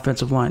on the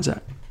offensive line,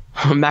 Zach?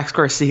 Max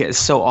Garcia is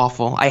so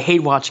awful. I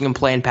hate watching him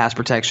play in pass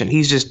protection.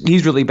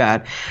 He's really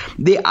bad.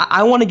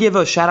 I want to give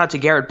a shout out to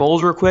Garrett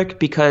Bowles real quick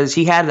because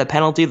he had the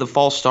penalty, the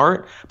false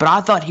start, but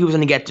I thought he was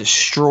going to get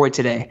destroyed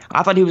today.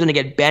 I thought he was going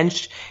to get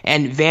benched,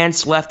 and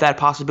Vance left that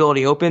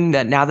possibility open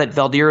that now that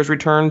Valdir has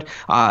returned,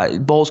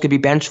 Bowles could be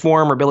benched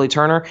for him, or Billy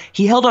Turner.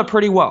 He held up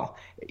pretty well.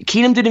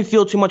 Keenum didn't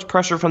feel too much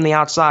pressure from the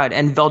outside,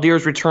 and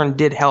Valdir's return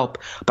did help.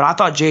 But I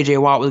thought J.J.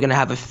 Watt was going to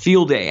have a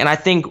field day, and I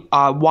think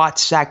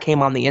Watt's sack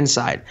came on the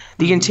inside.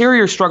 The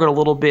interior struggled a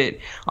little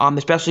bit,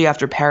 especially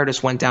after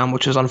Paradis went down,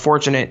 which was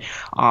unfortunate.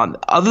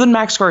 Other than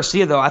Max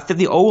Garcia, though, I think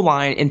the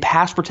O-line in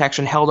pass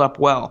protection held up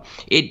well.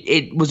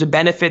 It was a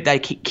benefit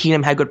that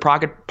Keenum had good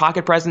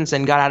pocket presence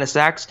and got out of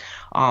sacks.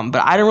 But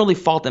I didn't really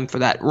fault them for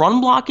that.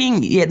 Run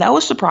blocking, yeah, that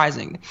was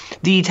surprising.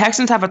 The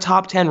Texans have a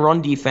top 10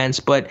 run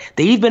defense, but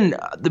they've been,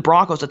 the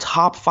Broncos, a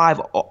top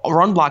 5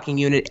 run blocking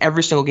unit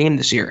every single game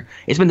this year.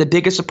 It's been the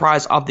biggest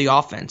surprise of the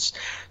offense.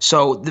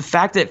 So the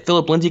fact that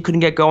Phillip Lindsay couldn't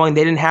get going,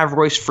 they didn't have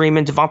Royce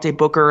Freeman, Devontae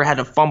Booker had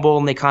a fumble,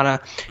 and they kind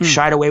of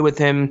shied away with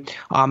him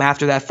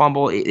after that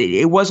fumble.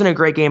 It wasn't a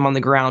great game on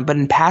the ground, but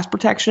in pass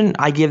protection,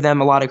 I give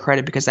them a lot of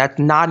credit because that's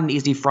not an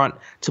easy front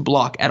to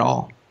block at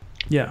all.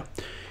 Yeah.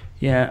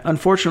 Yeah,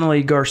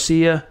 unfortunately,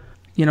 Garcia,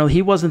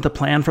 he wasn't the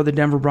plan for the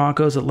Denver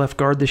Broncos at left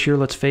guard this year.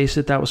 Let's face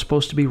it, that was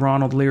supposed to be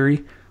Ronald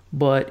Leary,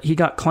 but he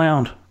got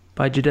clowned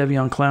by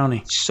Jadeveon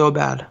Clowney. So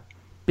bad.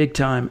 Big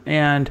time.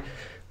 And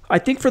I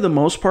think for the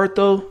most part,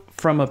 though,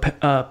 from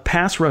a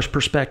pass rush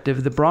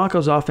perspective, the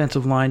Broncos'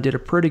 offensive line did a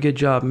pretty good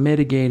job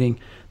mitigating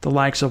the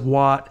likes of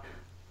Watt,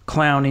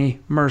 Clowney,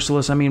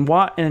 Merciless. I mean,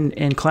 Watt and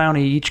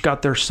Clowney each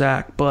got their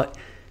sack, but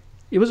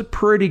it was a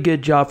pretty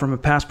good job from a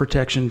pass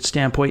protection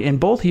standpoint. And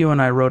both you and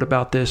I wrote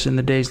about this in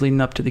the days leading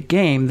up to the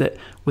game, that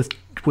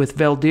with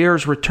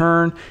Valdir's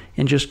return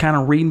and just kind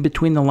of reading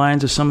between the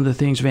lines of some of the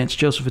things Vance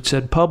Joseph had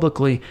said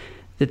publicly,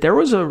 that there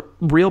was a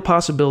real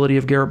possibility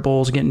of Garrett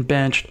Bowles getting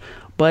benched.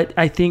 But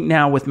I think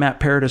now with Matt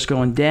Paradis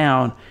going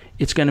down,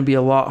 it's going to be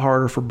a lot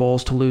harder for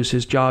Bowles to lose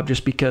his job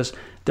just because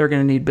they're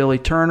going to need Billy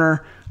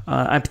Turner.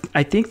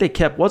 I think they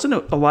kept, wasn't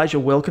it Elijah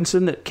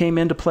Wilkinson that came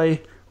in to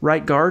play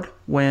right guard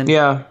when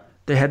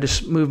they had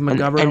to move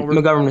McGovern over?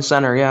 McGovern to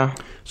center, yeah.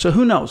 So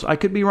who knows? I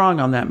could be wrong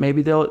on that.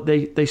 Maybe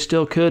they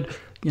still could,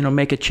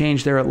 make a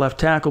change there at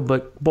left tackle.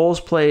 But Bowles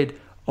played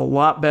a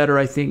lot better,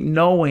 I think,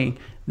 knowing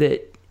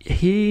that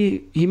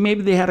he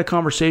maybe they had a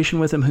conversation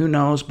with him, who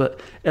knows, but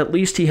at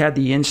least he had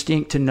the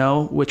instinct to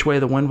know which way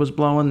the wind was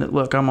blowing, that,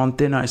 look, I'm on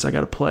thin ice, I got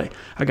to play,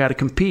 I got to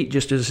compete,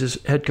 just as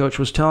his head coach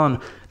was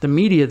telling the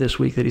media this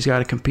week that he's got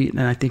to compete,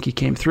 and I think he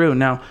came through.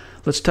 Now,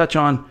 let's touch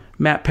on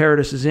Matt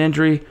Paradis'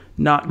 injury.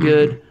 Not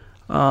good.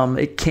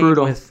 It came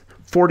brutal. With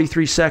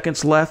 43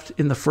 seconds left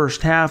in the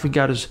first half. He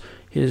got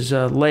his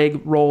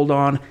leg rolled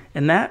on,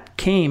 and that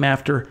came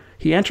after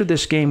he entered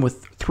this game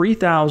with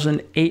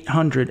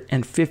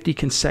 3,850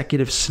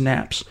 consecutive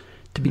snaps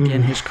to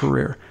begin his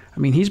career. I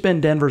mean, he's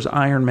been Denver's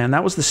Iron Man.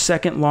 That was the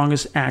second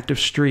longest active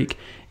streak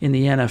in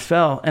the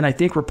NFL, and I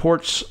think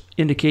reports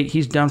indicate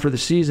he's done for the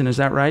season. Is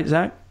that right,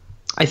 Zach?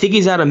 I think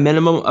he's out a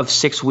minimum of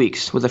 6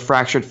 weeks with a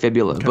fractured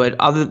fibula, but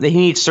he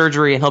needs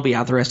surgery and he'll be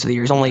out the rest of the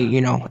year. There's only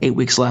 8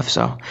 weeks left.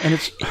 So, and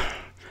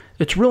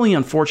it's really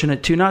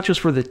unfortunate too, not just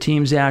for the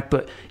team, Zach,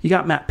 but you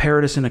got Matt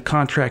Paradis in a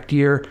contract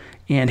year,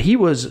 and he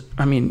was,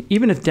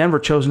 even if Denver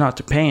chose not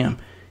to pay him,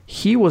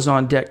 he was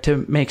on deck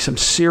to make some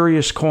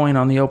serious coin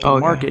on the open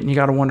market, and you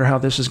got to wonder how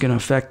this is going to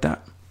affect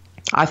that.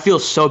 I feel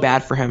so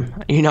bad for him,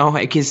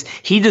 because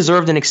he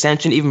deserved an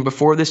extension even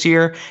before this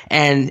year,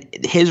 and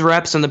his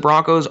reps and the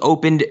Broncos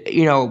opened,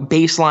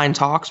 baseline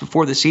talks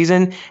before the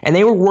season, and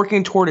they were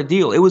working toward a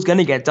deal. It was going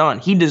to get done.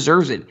 He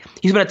deserves it.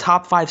 He's been a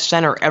top 5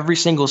 center every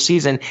single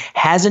season,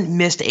 hasn't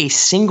missed a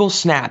single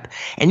snap,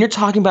 and you're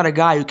talking about a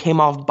guy who came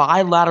off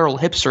bilateral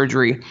hip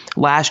surgery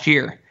last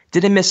year.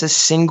 Didn't miss a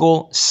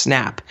single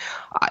snap.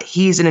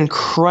 He's an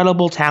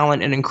incredible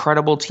talent, an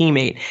incredible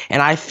teammate,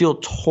 and I feel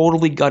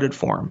totally gutted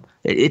for him.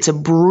 It's a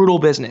brutal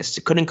business.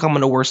 It couldn't come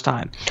at a worse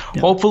time.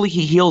 Yeah. Hopefully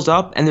he heals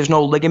up and there's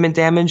no ligament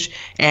damage,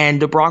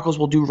 and the Broncos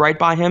will do right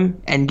by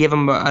him and give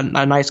him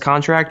a nice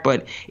contract,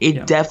 but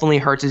it definitely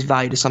hurts his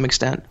value to some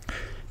extent.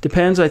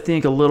 Depends, I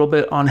think, a little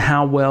bit on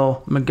how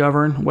well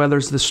McGovern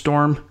weathers the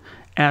storm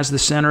as the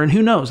center. And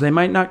who knows? They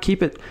might not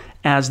keep it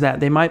as that.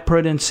 They might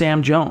put in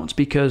Sam Jones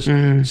because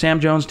Sam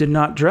Jones did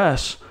not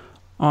dress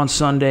on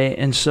Sunday,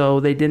 and so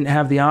they didn't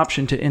have the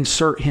option to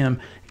insert him,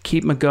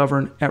 keep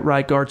McGovern at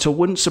right guard. So it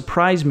wouldn't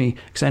surprise me,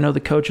 because I know the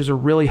coaches are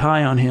really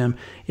high on him,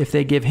 if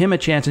they give him a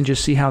chance and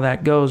just see how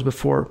that goes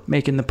before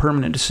making the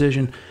permanent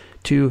decision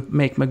to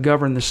make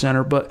McGovern the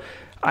center. But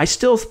I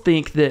still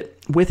think that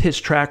with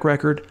his track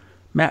record,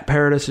 Matt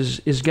Paradis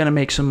is going to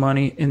make some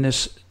money in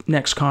this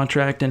next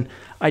contract, and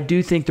I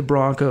do think the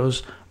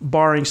Broncos,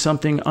 barring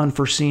something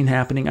unforeseen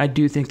happening, I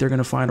do think they're going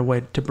to find a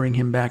way to bring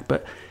him back.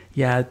 But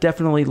yeah, it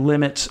definitely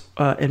limits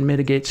and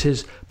mitigates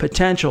his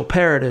potential,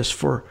 Paradis,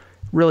 for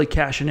really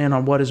cashing in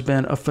on what has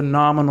been a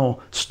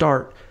phenomenal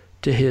start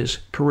to his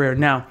career.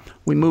 Now,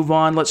 we move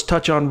on. Let's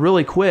touch on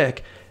really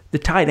quick. The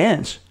tight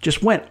ends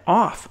just went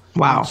off.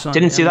 Wow,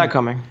 didn't see that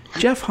coming.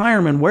 Jeff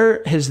Heuerman,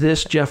 where has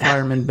this Jeff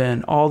Heuerman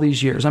been all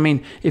these years? I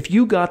mean, if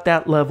you got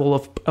that level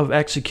of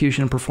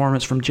execution and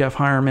performance from Jeff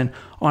Heuerman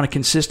on a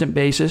consistent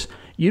basis,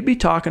 you'd be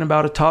talking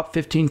about a top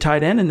 15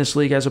 tight end in this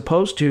league as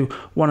opposed to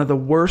one of the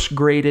worst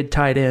graded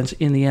tight ends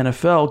in the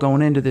NFL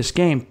going into this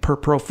game per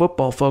Pro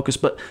Football Focus.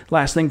 But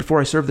last thing before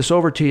I serve this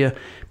over to you,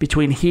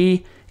 between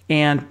he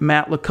and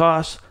Matt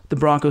Lacoste, the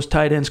Broncos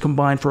tight ends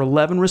combined for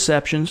 11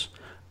 receptions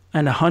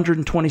and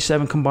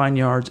 127 combined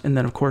yards, and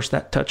then, of course,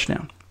 that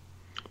touchdown.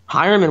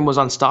 Heuerman was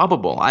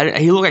unstoppable.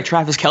 He looked like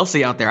Travis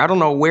Kelce out there. I don't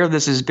know where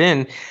this has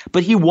been,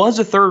 but he was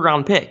a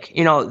third-round pick.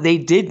 You know, they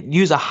did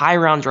use a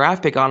high-round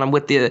draft pick on him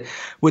with the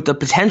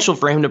potential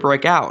for him to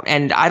break out.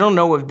 And I don't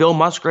know if Bill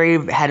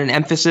Musgrave had an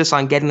emphasis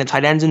on getting the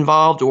tight ends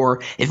involved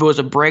or if it was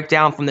a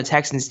breakdown from the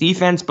Texans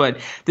defense,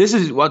 but this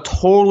is a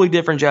totally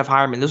different Jeff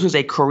Heuerman. This was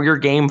a career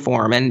game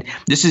for him, and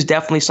this is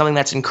definitely something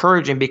that's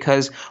encouraging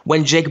because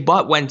when Jake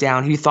Butt went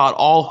down, he thought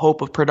all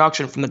hope of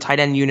production from the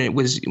tight end unit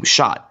was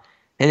shot.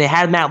 And they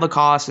had Matt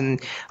Lacoste, and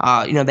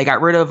they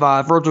got rid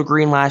of Virgil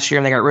Green last year,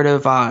 and they got rid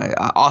of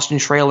Austin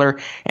Traylor.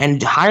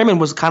 And Heuerman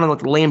was kind of like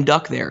the lame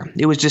duck there.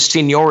 It was just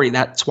seniority.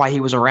 That's why he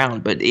was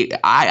around. But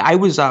I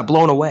was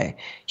blown away.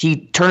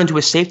 He turned into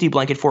a safety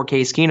blanket for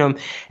Case Keenum,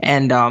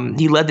 and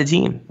he led the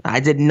team. I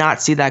did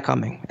not see that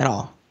coming at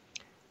all.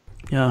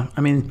 Yeah,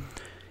 I mean,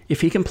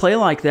 if he can play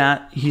like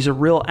that, he's a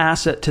real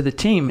asset to the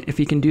team if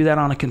he can do that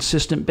on a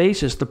consistent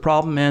basis. The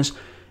problem is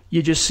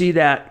you just see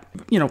that,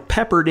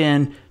 peppered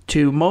in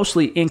to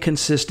mostly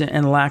inconsistent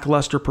and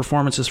lackluster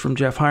performances from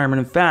Jeff Heuerman.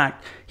 In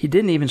fact, he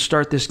didn't even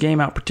start this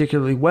game out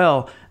particularly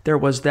well. There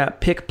was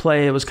that pick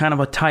play. It was kind of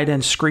a tight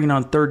end screen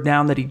on third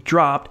down that he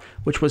dropped,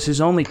 which was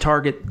his only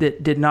target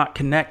that did not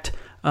connect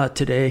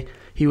today.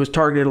 He was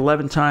targeted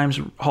 11 times,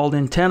 hauled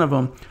in 10 of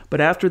them.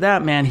 But after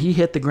that, man, he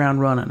hit the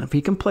ground running. If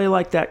he can play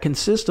like that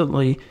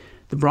consistently,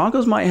 the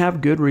Broncos might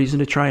have good reason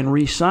to try and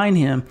re-sign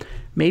him,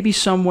 maybe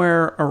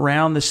somewhere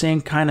around the same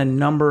kind of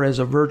number as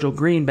a Virgil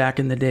Green back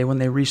in the day when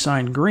they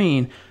re-signed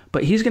Green.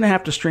 But he's going to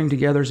have to string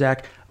together,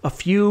 Zach, a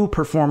few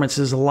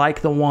performances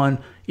like the one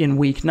in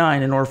Week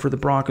 9 in order for the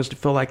Broncos to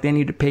feel like they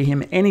need to pay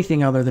him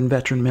anything other than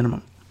veteran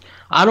minimum.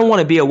 I don't want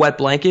to be a wet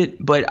blanket,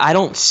 but I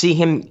don't see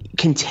him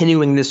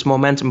continuing this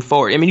momentum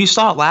forward. I mean, you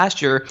saw it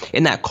last year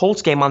in that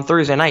Colts game on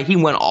Thursday night. He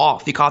went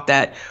off. He caught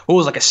that,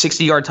 like a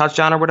 60-yard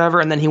touchdown or whatever,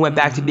 and then he went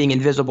back to being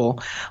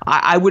invisible.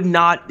 I would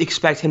not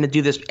expect him to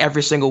do this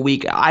every single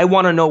week. I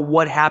want to know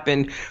what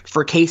happened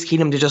for Case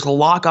Keenum to just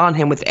lock on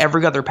him with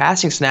every other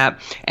passing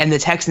snap and the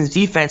Texans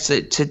defense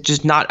to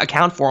just not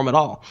account for him at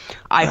all.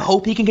 I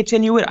hope he can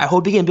continue it. I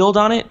hope he can build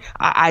on it.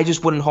 I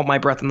just wouldn't hold my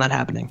breath on that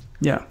happening.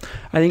 Yeah,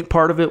 I think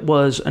part of it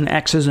was an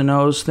X's and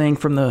O's thing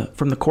from the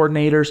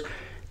coordinators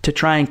to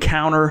try and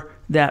counter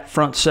that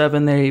front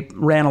seven. They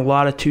ran a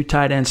lot of two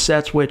tight end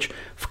sets, which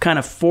kind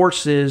of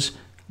forces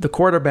the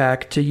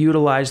quarterback to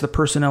utilize the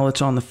personnel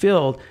that's on the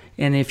field.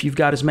 And if you've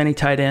got as many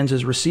tight ends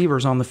as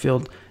receivers on the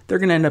field, they're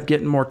going to end up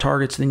getting more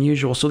targets than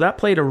usual. So that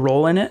played a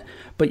role in it.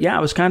 But yeah,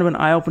 it was kind of an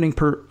eye-opening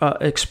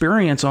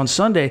experience on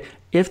Sunday.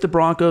 If the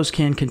Broncos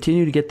can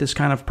continue to get this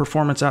kind of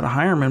performance out of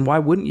Heuerman, why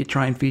wouldn't you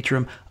try and feature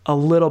him a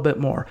little bit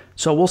more?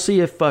 So we'll see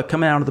if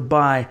coming out of the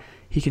bye,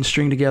 he can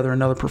string together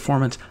another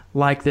performance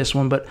like this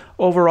one. But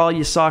overall,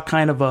 you saw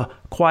kind of a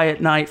quiet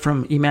night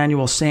from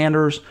Emmanuel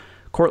Sanders.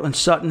 Cortland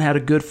Sutton had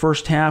a good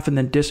first half and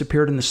then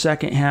disappeared in the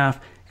second half.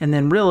 And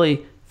then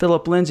really,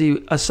 Phillip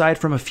Lindsay, aside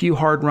from a few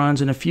hard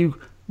runs and a few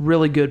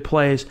really good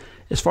plays,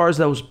 as far as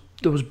those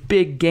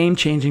big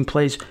game-changing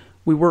plays,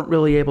 we weren't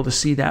really able to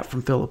see that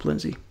from Phillip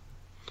Lindsay.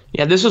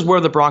 Yeah, this is where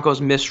the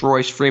Broncos miss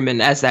Royce Freeman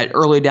as that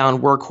early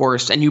down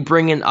workhorse, and you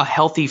bring in a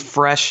healthy,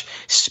 fresh,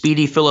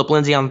 speedy Phillip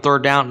Lindsay on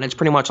third down, and it's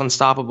pretty much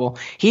unstoppable.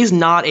 He's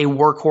not a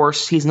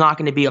workhorse. He's not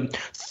going to be a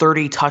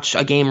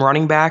 30-touch-a-game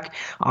running back.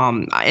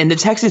 And the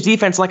Texans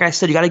defense, like I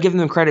said, you got to give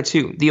them credit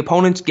too. The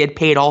opponents get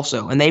paid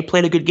also, and they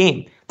played a good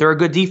game. They're a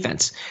good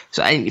defense.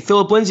 So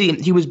Phillip Lindsay,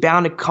 he was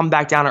bound to come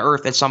back down to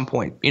earth at some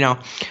point,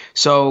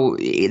 So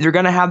they're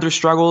going to have their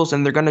struggles,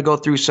 and they're going to go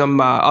through some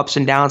ups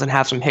and downs and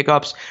have some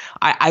hiccups.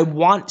 I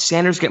want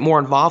Sanders to get more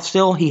involved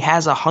still. He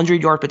has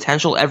 100-yard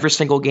potential every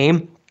single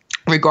game,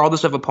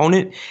 regardless of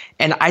opponent.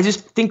 And I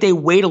just think they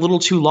wait a little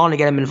too long to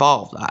get him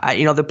involved.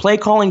 The play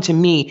calling to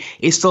me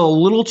is still a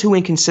little too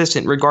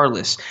inconsistent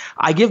regardless.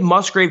 I give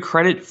Musgrave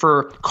credit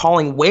for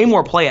calling way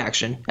more play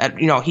action.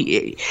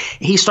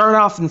 He started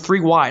off in 3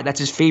 wide. That's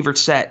his favorite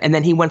set. And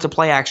then he went to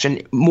play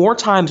action more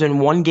times in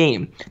one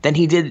game than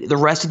he did the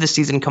rest of the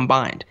season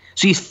combined.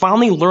 So he's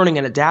finally learning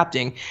and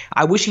adapting.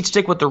 I wish he'd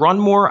stick with the run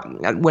more.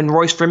 When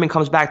Royce Freeman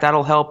comes back,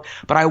 that'll help.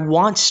 But I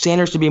want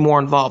Sanders to be more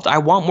involved. I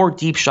want more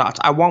deep shots.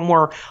 I want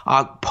more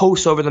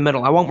posts over the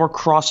middle. I want more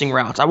crossing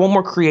routes. I want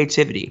more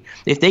creativity.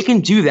 If they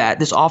can do that,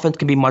 this offense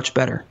can be much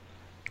better.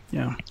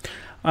 Yeah.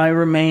 I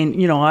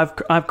remain,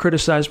 I've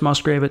criticized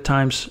Musgrave at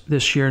times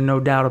this year, no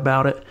doubt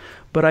about it,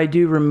 but I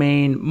do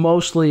remain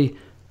mostly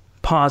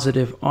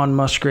positive on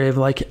Musgrave.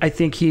 Like, I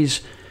think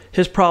his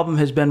problem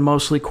has been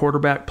mostly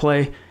quarterback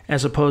play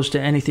as opposed to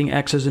anything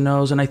X's and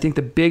O's, and I think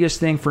the biggest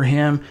thing for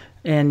him,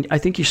 and I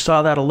think you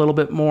saw that a little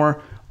bit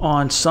more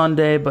on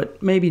Sunday,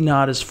 but maybe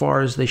not as far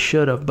as they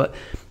should have, but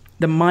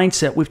the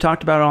mindset, we've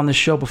talked about it on this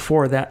show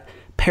before, that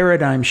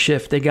paradigm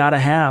shift they got to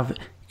have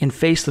and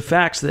face the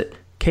facts that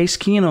Case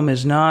Keenum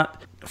is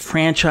not a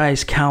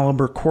franchise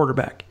caliber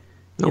quarterback.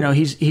 Nope.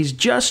 He's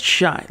just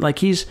shy. Like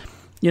he's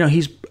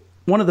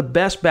one of the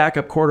best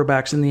backup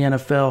quarterbacks in the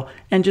NFL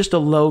and just a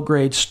low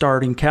grade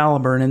starting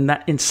caliber. And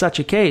in such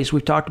a case,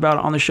 we've talked about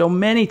it on the show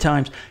many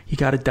times, you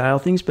got to dial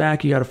things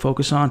back. You got to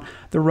focus on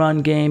the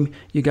run game.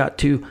 You got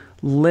to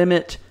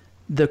limit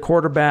the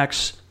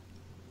quarterback's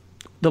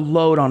the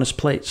load on his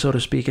plate, so to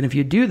speak. And if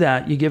you do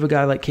that, you give a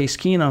guy like Case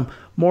Keenum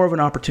more of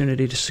an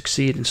opportunity to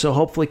succeed. And so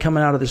hopefully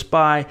coming out of this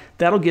bye,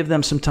 that'll give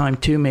them some time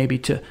too, maybe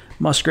to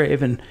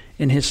Musgrave and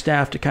his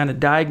staff to kind of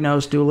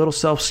diagnose, do a little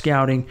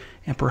self-scouting,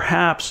 and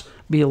perhaps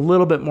be a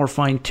little bit more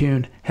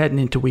fine-tuned heading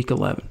into Week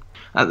 11.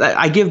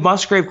 I give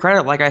Musgrave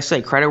credit, like I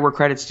said, credit where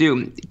credit's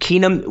due.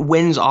 Keenum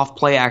wins off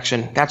play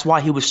action. That's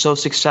why he was so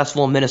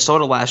successful in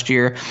Minnesota last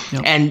year.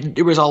 Yep. And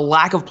there was a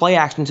lack of play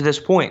action to this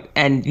point,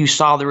 and you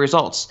saw the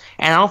results.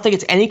 And I don't think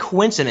it's any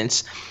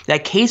coincidence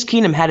that Case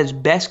Keenum had his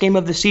best game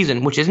of the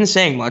season, which isn't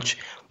saying much,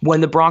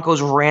 when the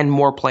Broncos ran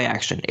more play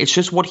action. It's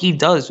just what he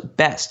does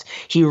best.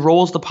 He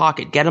rolls the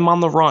pocket, get him on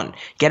the run,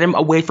 get him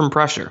away from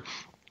pressure.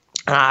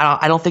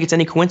 I don't think it's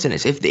any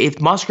coincidence.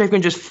 If Musgrave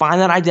can just find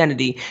that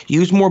identity,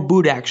 use more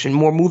boot action,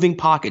 more moving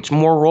pockets,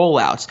 more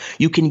rollouts,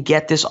 you can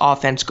get this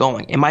offense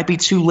going. It might be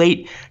too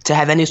late to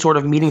have any sort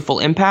of meaningful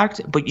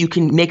impact, but you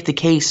can make the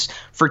case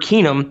for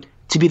Keenum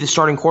to be the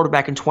starting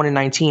quarterback in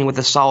 2019 with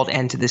a solid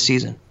end to this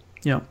season.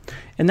 Yeah,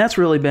 and that's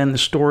really been the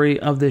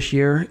story of this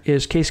year,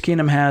 is Case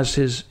Keenum has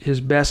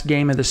his best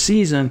game of the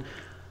season,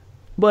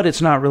 but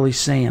it's not really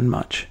saying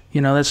much.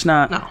 It's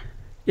not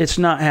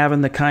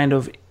having the kind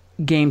of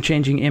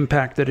game-changing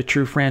impact that a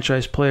true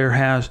franchise player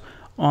has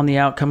on the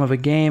outcome of a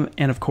game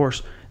and, of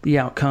course, the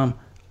outcome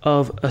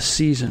of a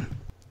season.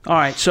 All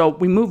right, so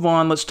we move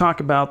on. Let's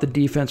talk about the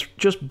defense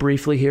just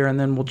briefly here, and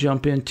then we'll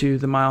jump into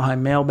the Mile High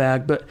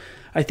mailbag. But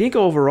I think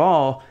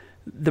overall,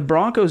 the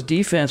Broncos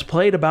defense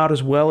played about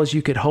as well as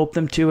you could hope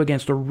them to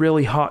against a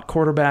really hot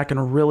quarterback and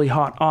a really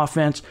hot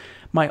offense.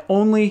 My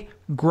only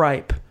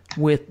gripe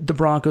with the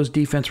Broncos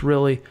defense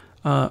really,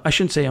 I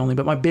shouldn't say only,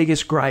 but my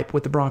biggest gripe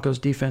with the Broncos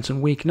defense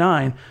in Week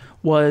 9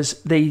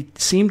 was they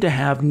seemed to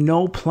have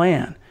no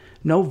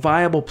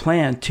viable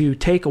plan to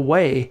take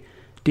away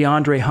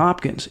DeAndre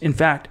Hopkins. In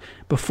fact,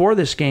 before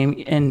this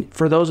game, and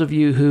for those of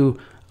you who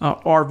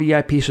are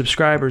VIP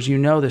subscribers, you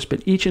know this,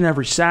 but each and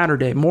every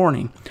Saturday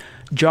morning,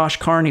 Josh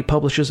Carney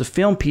publishes a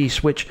film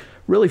piece which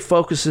really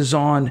focuses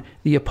on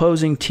the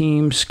opposing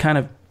team's kind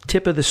of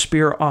tip of the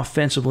spear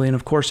offensively. And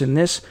of course, in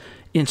this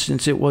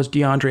instance, it was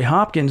DeAndre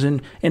Hopkins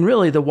and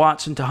really the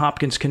Watson to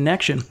Hopkins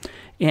connection.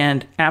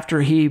 And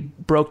after he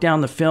broke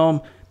down the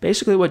film,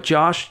 basically what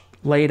Josh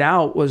laid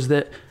out was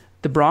that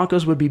the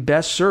Broncos would be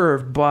best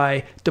served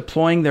by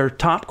deploying their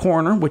top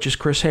corner, which is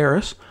Chris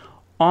Harris,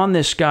 on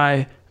this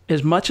guy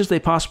as much as they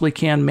possibly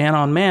can, man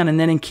on man. And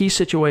then in key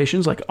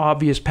situations like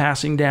obvious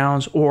passing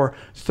downs or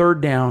third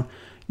down,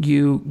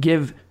 you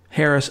give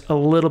Harris a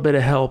little bit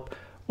of help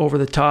over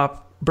the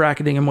top,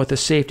 bracketing him with a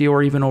safety,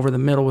 or even over the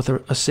middle with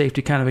a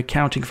safety, kind of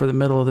accounting for the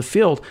middle of the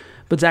field.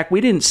 But Zach,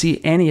 we didn't see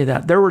any of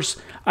that.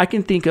 I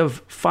can think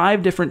of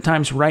 5 different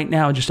times right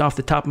now, just off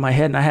the top of my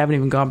head, and I haven't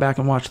even gone back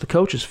and watched the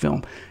coach's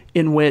film,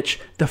 in which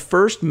the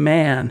first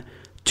man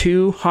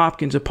to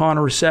Hopkins upon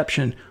a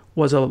reception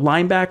was a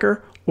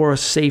linebacker or a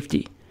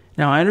safety.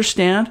 Now, I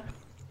understand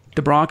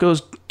the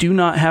Broncos do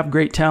not have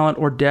great talent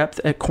or depth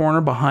at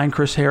corner behind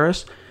Chris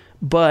Harris,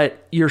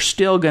 but you're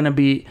still going to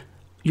be,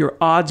 your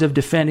odds of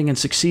defending and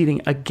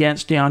succeeding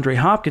against DeAndre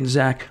Hopkins,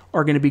 Zach,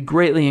 are going to be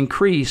greatly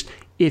increased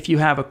if you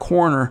have a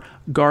corner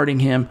guarding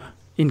him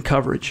in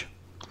coverage.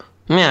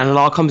 Man, it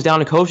all comes down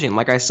to coaching.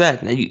 Like I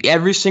said,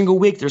 every single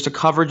week there's a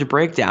coverage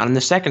breakdown in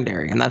the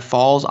secondary, and that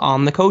falls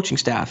on the coaching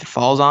staff. It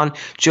falls on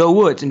Joe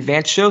Woods and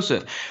Vance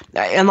Joseph.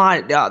 And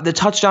the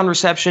touchdown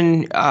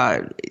reception,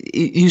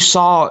 you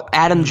saw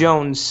Adam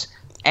Jones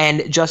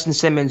and Justin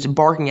Simmons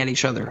barking at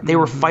each other. They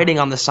were fighting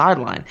on the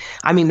sideline.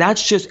 I mean,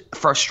 that's just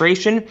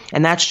frustration,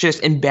 and that's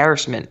just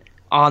embarrassment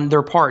on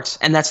their parts,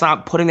 and that's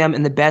not putting them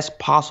in the best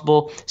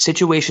possible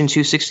situation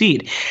to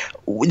succeed.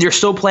 They're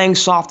still playing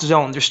soft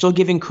zone. They're still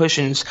giving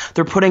cushions.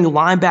 They're putting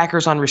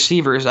linebackers on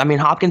receivers. I mean,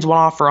 Hopkins went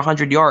off for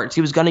 100 yards.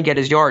 He was going to get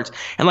his yards.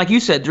 And like you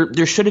said,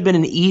 there should have been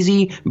an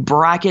easy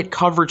bracket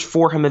coverage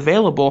for him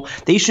available.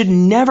 They should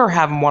never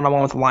have him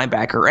one-on-one with a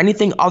linebacker or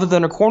anything other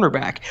than a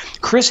cornerback.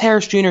 Chris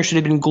Harris Jr. should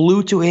have been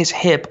glued to his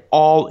hip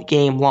all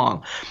game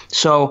long.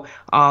 So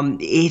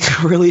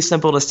it's really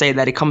simple to say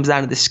that it comes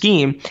down to the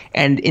scheme,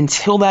 and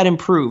until that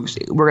improves,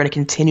 we're going to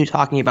continue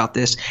talking about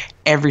this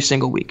every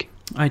single week.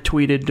 I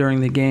tweeted during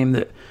the game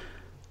that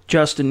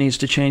Justin needs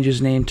to change his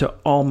name to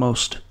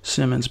Almost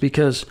Simmons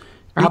because...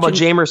 Or how about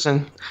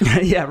Jamerson?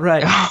 Yeah,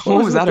 right.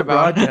 What was that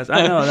about? Broadcast?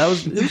 I know, it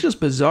was just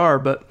bizarre,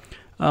 but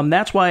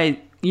that's why,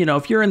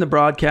 if you're in the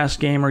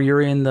broadcast game or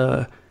you're in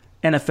the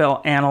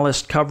NFL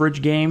analyst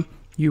coverage game,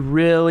 you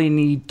really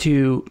need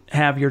to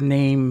have your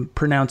name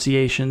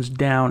pronunciations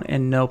down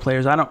and know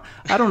players. I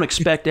don't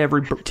expect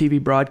every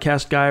TV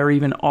broadcast guy or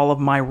even all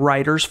of my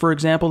writers, for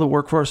example, that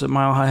work for us at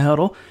Mile High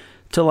Huddle,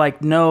 to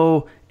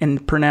know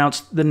and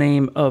pronounce the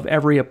name of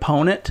every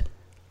opponent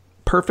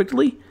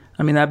perfectly.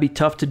 I mean, that'd be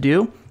tough to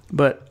do,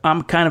 but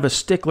I'm kind of a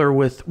stickler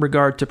with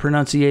regard to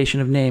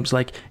pronunciation of names.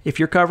 Like, if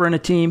you're covering a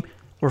team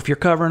or if you're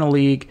covering a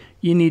league,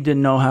 you need to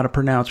know how to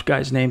pronounce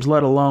guys' names,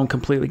 let alone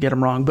completely get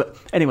them wrong. But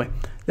anyway,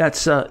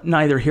 that's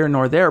neither here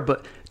nor there.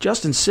 But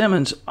Justin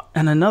Simmons,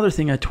 and another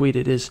thing I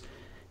tweeted is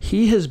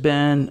he has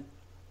been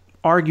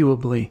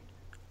arguably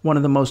one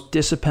of the most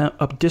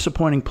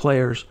disappointing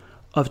players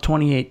of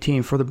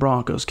 2018 for the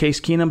Broncos.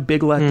 Case Keenum,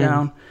 big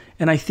letdown.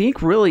 And I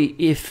think really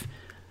if,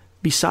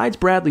 besides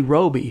Bradley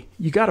Roby,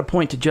 you got to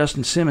point to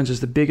Justin Simmons as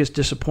the biggest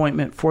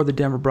disappointment for the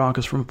Denver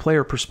Broncos from a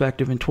player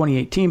perspective in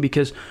 2018,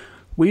 because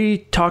we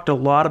talked a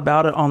lot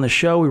about it on the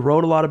show. We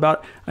wrote a lot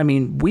about it. I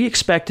mean, we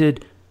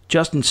expected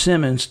Justin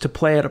Simmons to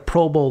play at a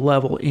Pro Bowl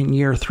level in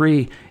year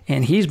 3,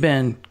 and he's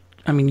been,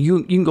 I mean,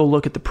 you can go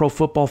look at the Pro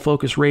Football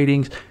Focus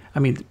ratings. I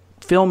mean,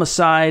 film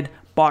aside,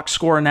 box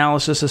score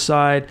analysis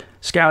aside,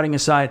 scouting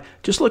aside,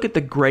 just look at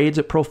the grades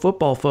at Pro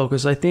Football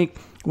Focus. I think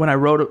when I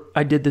wrote it,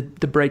 I did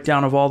the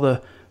breakdown of all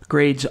the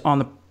grades on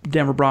the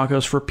Denver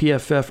Broncos for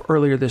PFF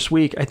earlier this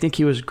week. I think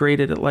he was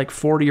graded at like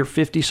 40 or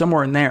 50,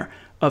 somewhere in there,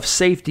 of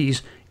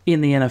safeties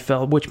in the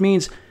NFL, which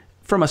means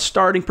from a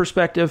starting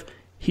perspective,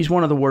 he's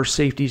one of the worst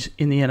safeties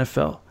in the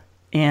NFL.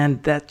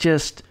 And that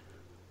just,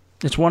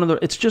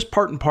 it's just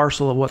part and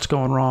parcel of what's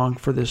going wrong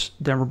for this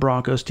Denver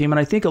Broncos team. And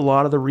I think a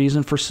lot of the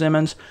reason for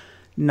Simmons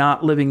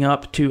not living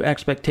up to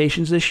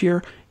expectations this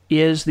year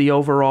is the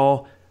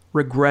overall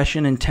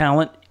regression in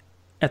talent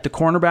at the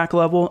cornerback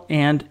level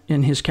and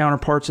in his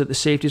counterparts at the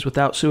safeties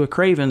without Sua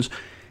Cravens.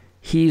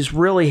 He's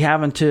really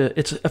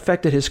it's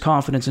affected his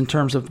confidence in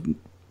terms of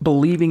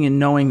believing and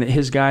knowing that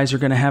his guys are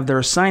going to have their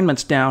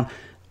assignments down.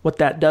 What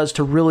that does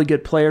to really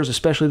good players,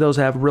 especially those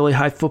that have really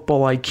high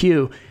football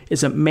IQ,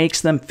 is it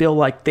makes them feel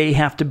like they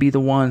have to be the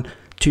one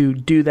to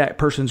do that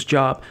person's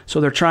job. So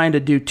they're trying to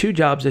do two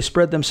jobs. They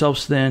spread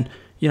themselves thin.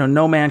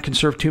 No man can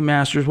serve two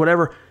masters.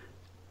 Whatever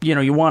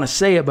you want to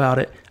say about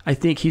it, I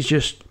think he's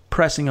just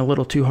pressing a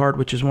little too hard,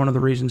 which is one of the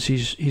reasons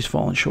he's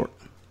fallen short.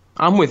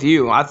 I'm with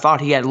you. I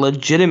thought he had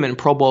legitimate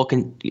Pro Bowl.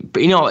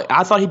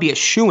 I thought he'd be a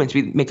shoo-in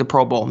to make the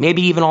Pro Bowl,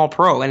 maybe even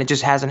All-Pro, and it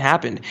just hasn't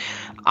happened.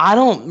 I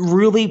don't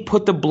really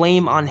put the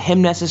blame on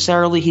him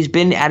necessarily. He's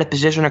been at a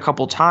position a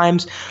couple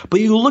times,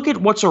 but you look at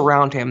what's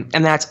around him,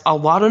 and that's a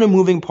lot of the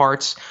moving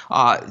parts.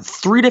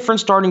 3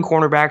 different starting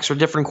cornerbacks or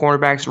different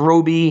cornerbacks.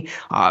 Roby,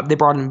 they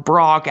brought in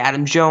Brock,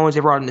 Adam Jones,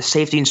 they brought in the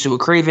safety and Sua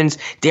Cravens.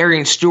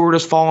 Darian Stewart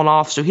has fallen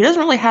off, so he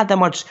doesn't really have that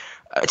much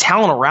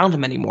talent around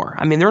him anymore.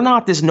 I mean, they're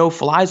not this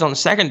no-fly zone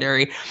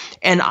secondary,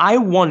 and I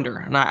wonder,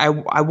 and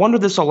I wonder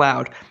this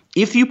aloud,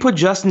 if you put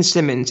Justin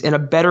Simmons in a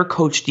better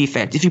coach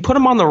defense, if you put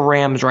him on the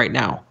Rams right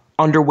now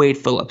under Wade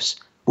Phillips,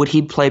 would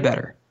he play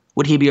better?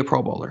 Would he be a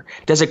Pro Bowler?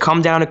 Does it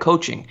come down to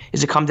coaching?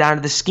 Does it come down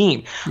to the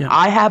scheme? Yeah.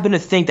 I happen to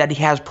think that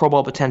he has Pro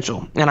Bowl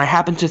potential, and I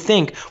happen to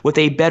think with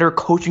a better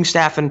coaching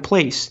staff in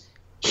place,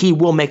 he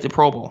will make the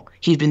Pro Bowl.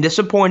 He's been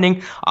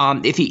disappointing.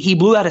 If he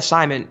blew that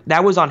assignment,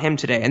 that was on him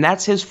today, and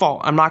that's his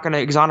fault. I'm not going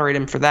to exonerate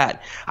him for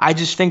that. I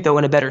just think, though,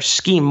 in a better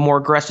scheme, more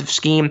aggressive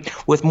scheme,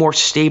 with more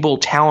stable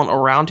talent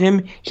around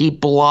him, he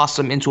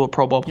blossomed into a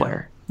Pro Bowl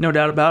player. Yeah, no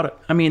doubt about it.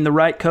 I mean, the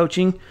right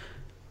coaching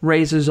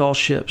raises all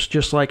ships,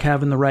 just like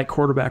having the right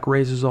quarterback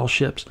raises all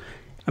ships.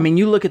 I mean,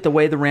 you look at the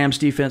way the Rams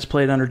defense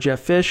played under Jeff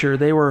Fisher,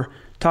 they were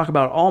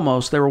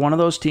one of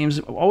those teams,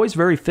 always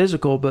very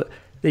physical, but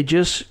they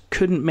just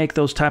couldn't make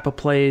those type of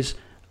plays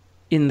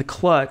in the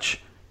clutch,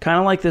 kind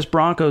of like this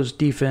Broncos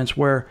defense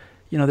where,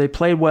 they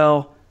played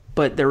well,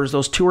 but there was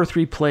those 2 or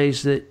 3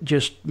 plays that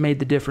just made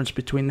the difference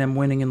between them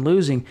winning and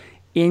losing.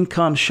 In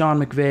comes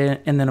Sean McVay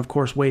and then, of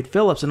course, Wade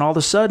Phillips. And all of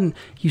a sudden,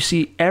 you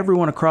see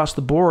everyone across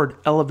the board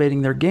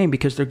elevating their game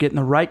because they're getting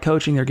the right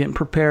coaching, they're getting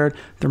prepared,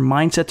 their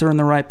mindsets are in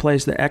the right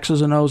place, the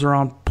X's and O's are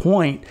on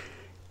point,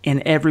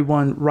 and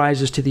everyone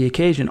rises to the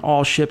occasion.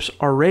 All ships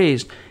are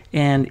raised.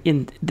 And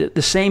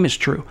the same is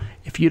true.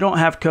 If you don't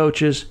have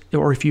coaches,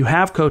 or if you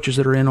have coaches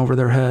that are in over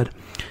their head,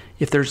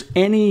 if there's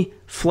any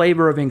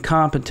flavor of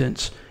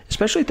incompetence,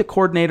 especially at the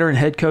coordinator and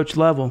head coach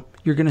level,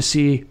 you're going to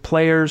see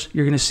players,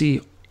 you're going to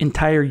see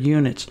entire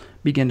units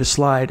begin to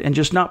slide and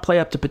just not play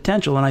up to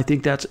potential. And I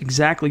think that's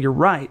exactly, you're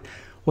right,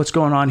 what's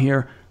going on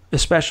here,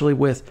 especially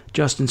with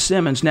Justin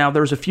Simmons. Now,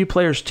 there's a few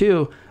players,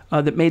 too,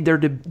 that made their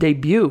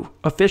debut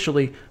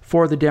officially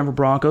for the Denver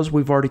Broncos.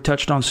 We've already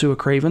touched on Sua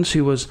Cravens,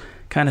 who was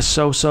kind of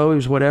so-so. He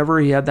was whatever.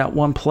 He had that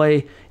one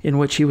play in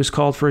which he was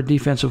called for a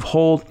defensive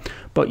hold.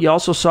 But you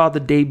also saw the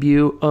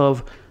debut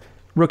of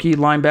rookie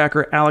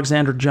linebacker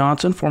Alexander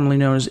Johnson, formerly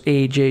known as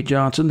A.J.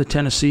 Johnson, the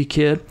Tennessee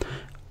kid.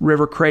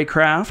 River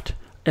Craycraft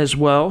as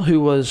well, who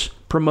was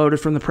promoted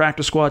from the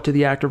practice squad to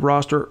the active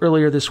roster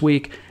earlier this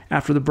week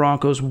after the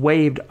Broncos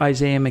waived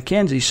Isaiah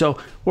McKenzie. So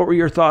what were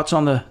your thoughts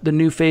on the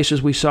new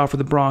faces we saw for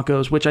the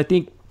Broncos, which I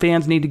think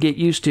fans need to get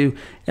used to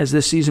as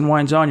this season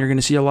winds on? You're going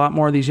to see a lot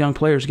more of these young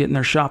players getting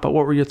their shot. But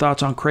what were your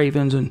thoughts on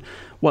Cravens and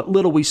what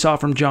little we saw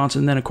from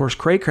Johnson? Then, of course,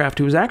 Craycraft,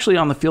 who was actually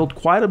on the field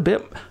quite a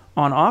bit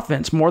on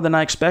offense, more than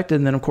I expected,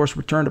 and then, of course,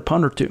 returned a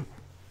punt or two.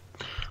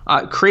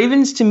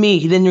 Cravens, to me,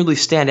 he didn't really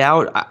stand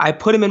out. I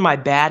put him in my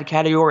bad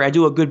category. I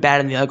do a good, bad,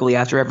 and the ugly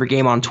after every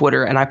game on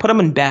Twitter, and I put him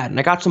in bad, and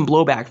I got some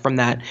blowback from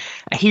that.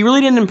 He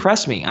really didn't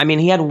impress me. I mean,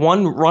 he had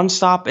one run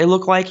stop. It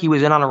looked like he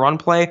was in on a run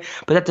play,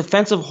 but that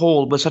defensive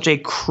hold was such a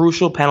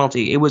crucial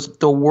penalty. It was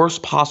the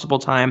worst possible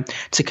time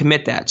to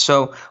commit that.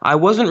 So I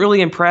wasn't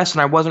really impressed,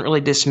 and I wasn't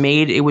really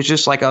dismayed. It was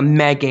just like a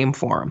meh game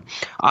for him.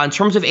 In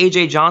terms of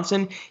A.J.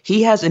 Johnson,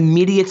 he has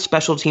immediate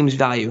special teams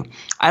value.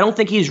 I don't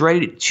think he's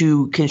ready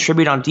to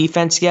contribute on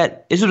defense yet.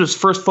 This was his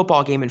first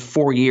football game in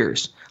 4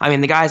 years. I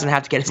mean, the guy doesn't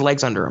have to get his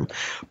legs under him.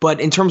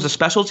 But in terms of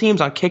special teams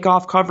on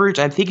kickoff coverage,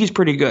 I think he's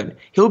pretty good.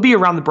 He'll be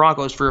around the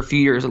Broncos for a few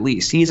years at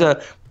least. He's a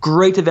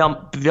great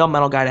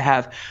developmental guy to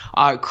have.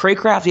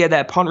 Craycraft, he had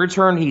that punt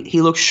return.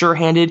 He looks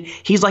sure-handed.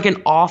 He's like an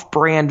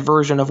off-brand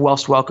version of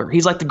Wes Welker.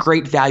 He's like the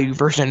great value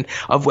version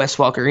of Wes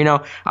Welker.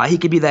 He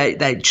could be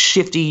that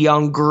shifty,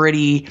 young,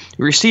 gritty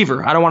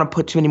receiver. I don't want to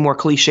put too many more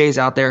cliches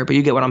out there, but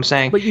you get what I'm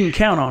saying. But you can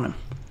count on him.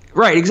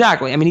 Right,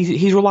 exactly. I mean,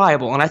 he's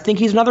reliable, and I think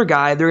he's another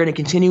guy they're going to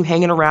continue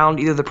hanging around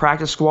either the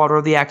practice squad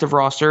or the active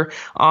roster.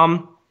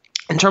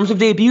 In terms of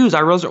debuts,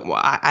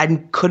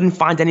 I couldn't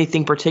find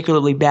anything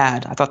particularly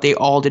bad. I thought they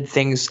all did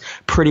things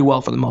pretty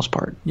well for the most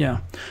part. Yeah.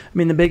 I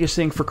mean, the biggest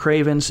thing for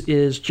Cravens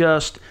is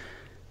just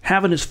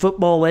having his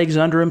football legs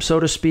under him,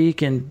 so to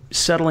speak, and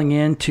settling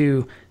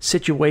into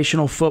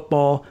situational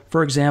football.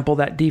 For example,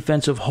 that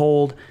defensive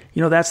hold.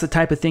 That's the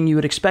type of thing you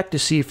would expect to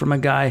see from a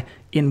guy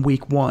in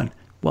week one.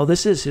 Well,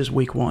 this is his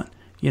week one,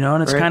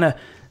 and it's kind of,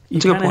 you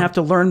kind of have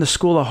to learn the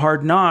school of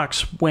hard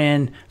knocks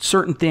when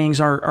certain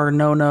things are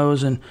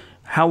no-nos and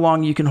how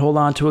long you can hold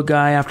on to a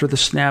guy after the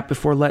snap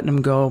before letting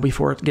him go,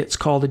 before it gets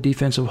called a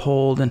defensive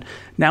hold. And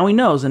now he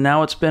knows, and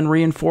now it's been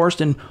reinforced,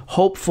 and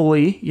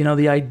hopefully,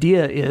 the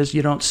idea is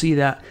you don't see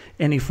that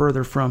any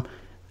further from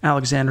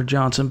Alexander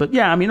Johnson. But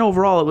yeah, I mean,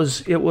 overall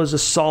it was a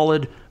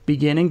solid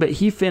beginning, but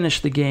he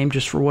finished the game,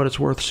 just for what it's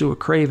worth, Sua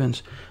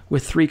Cravens,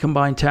 with 3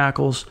 combined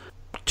tackles,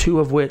 2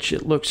 of which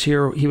it looks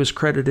here he was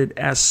credited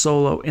as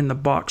solo in the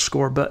box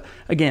score. But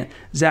again,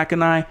 Zach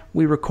and I,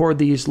 we record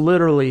these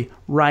literally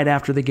right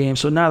after the game,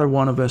 so neither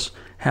one of us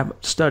have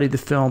studied the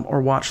film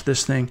or watched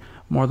this thing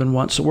more than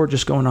once, so we're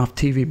just going off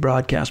TV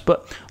broadcast.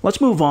 But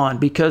let's move on,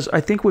 because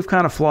I think we've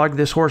kind of flogged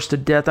this horse to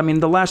death. I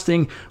mean, the last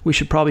thing we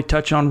should probably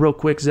touch on real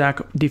quick,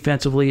 Zach,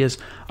 defensively, is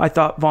I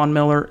thought Von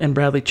Miller and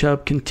Bradley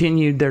Chubb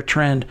continued their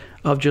trend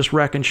of just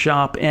wrecking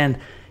shop, and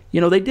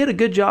they did a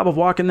good job of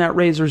walking that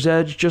razor's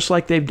edge, just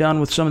like they've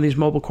done with some of these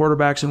mobile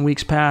quarterbacks in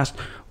weeks past,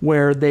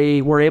 where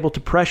they were able to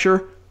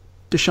pressure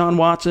Deshaun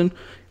Watson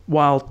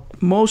while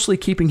mostly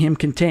keeping him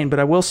contained.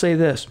 But I will say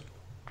this,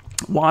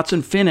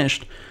 Watson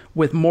finished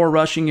with more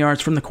rushing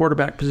yards from the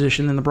quarterback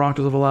position than the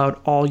Broncos have allowed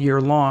all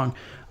year long.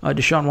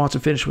 Deshaun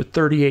Watson finished with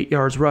 38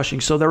 yards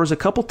rushing. So there was a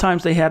couple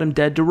times they had him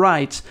dead to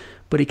rights,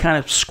 but he kind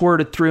of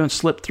squirted through and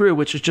slipped through,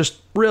 which is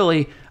just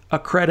really a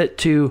credit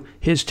to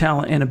his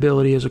talent and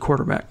ability as a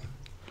quarterback.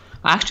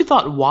 I actually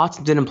thought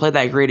Watson didn't play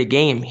that great a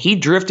game. He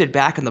drifted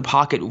back in the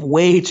pocket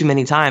way too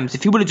many times.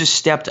 If he would have just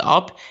stepped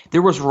up,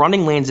 there was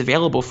running lanes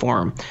available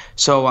for him.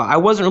 So I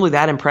wasn't really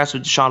that impressed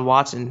with Deshaun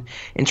Watson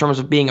in terms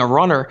of being a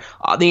runner.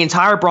 The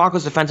entire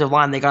Broncos defensive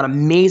line, they got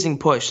amazing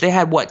push. They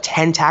had,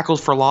 10 tackles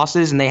for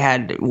losses, and they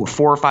had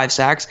 4 or 5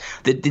 sacks.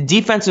 The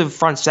defensive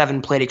front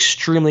seven played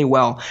extremely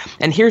well.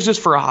 And here's just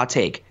for a hot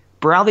take.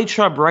 Bradley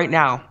Chubb right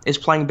now is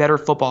playing better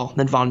football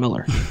than Von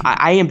Miller.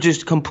 I am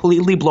just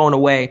completely blown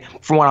away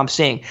from what I'm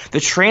seeing. The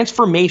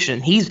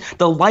transformation,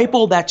 the light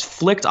bulb that's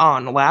flicked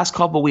on the last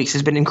couple of weeks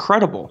has been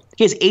incredible.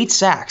 He has 8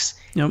 sacks.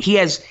 Yep.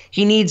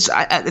 He needs,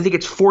 I think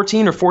it's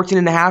 14 or 14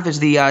 and a half is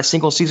the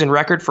single season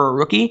record for a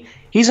rookie.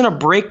 He's going to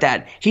break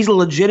that. He's a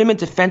legitimate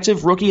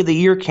defensive rookie of the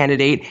year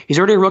candidate. He's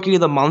already a rookie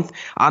of the month.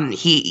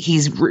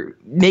 He's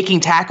making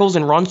tackles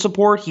and run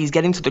support. He's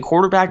getting to the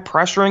quarterback,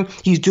 pressuring.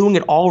 He's doing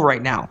it all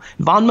right now.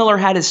 Von Miller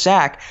had his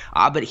sack,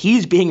 but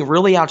he's being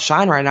really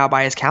outshined right now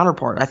by his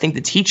counterpart. I think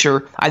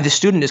the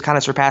student is kind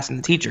of surpassing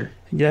the teacher.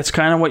 Yeah, that's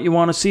kind of what you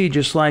want to see,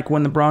 just like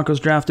when the Broncos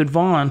drafted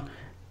Vaughn.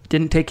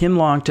 Didn't take him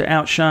long to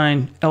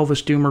outshine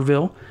Elvis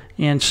Dumervil.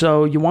 And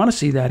so you want to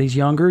see that. He's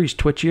younger, he's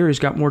twitchier, he's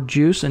got more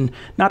juice. And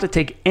not to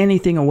take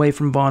anything away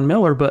from Von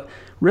Miller, but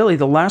really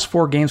the last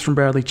 4 games from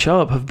Bradley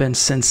Chubb have been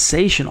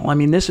sensational. I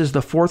mean, this is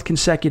the 4th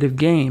consecutive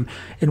game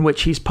in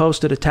which he's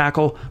posted a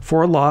tackle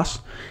for a loss.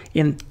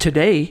 And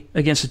today,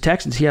 against the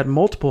Texans, he had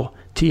multiple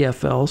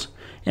TFLs.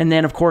 And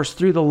then, of course,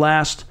 through the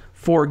last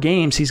 4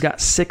 games, he's got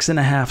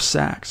 6.5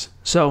 sacks.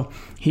 So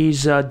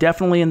he's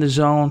definitely in the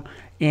zone.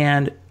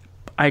 And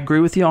I agree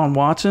with you on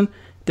Watson.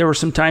 There were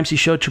some times he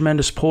showed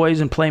tremendous poise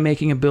and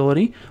playmaking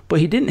ability, but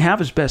he didn't have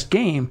his best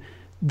game.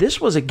 This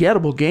was a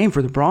gettable game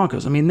for the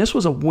Broncos. I mean, this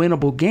was a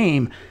winnable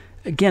game.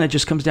 Again, it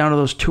just comes down to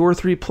those 2 or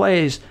 3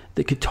 plays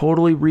that could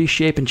totally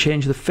reshape and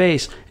change the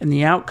face and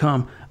the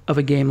outcome of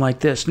a game like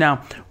this.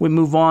 Now, we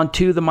move on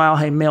to the Mile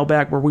High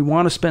Mailbag, where we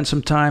want to spend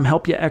some time,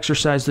 help you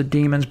exercise the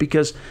demons,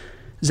 because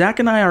Zach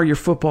and I are your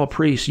football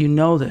priests. You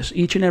know this.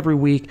 Each and every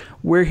week,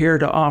 we're here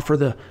to offer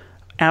the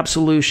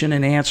absolution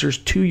and answers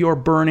to your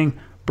burning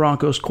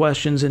Broncos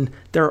questions, and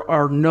there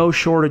are no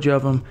shortage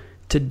of them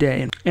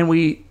today. And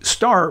we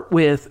start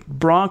with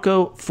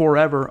Bronco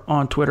Forever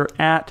on Twitter,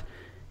 at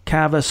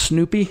Cava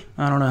Snoopy.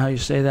 I don't know how you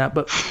say that,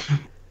 but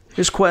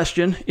his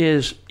question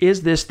is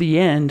this the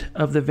end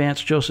of the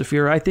Vance Joseph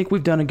era? I think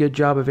we've done a good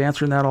job of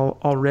answering that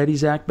already,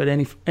 Zach, but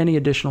any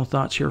additional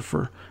thoughts here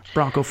for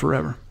Bronco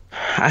Forever?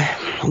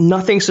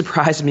 Nothing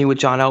surprised me with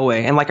John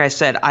Elway. And like I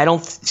said, I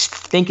don't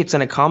think it's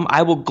going to come.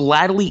 I will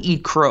gladly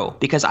eat crow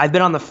because I've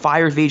been on the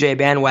Fire VJ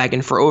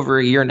bandwagon for over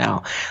a year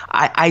now.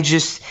 I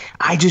just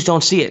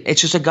don't see it. It's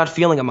just a gut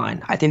feeling of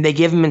mine. I think they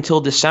give him until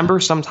December,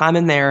 sometime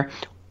in there,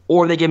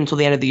 or they give him until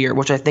the end of the year,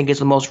 which I think is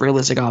the most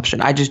realistic option.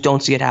 I just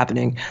don't see it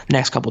happening the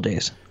next couple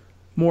days.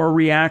 More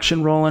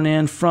reaction rolling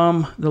in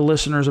from the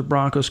listeners of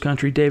Broncos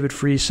Country. David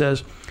Freese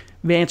says,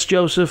 Vance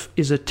Joseph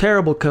is a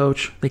terrible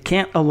coach. They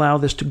can't allow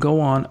this to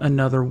go on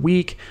another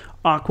week.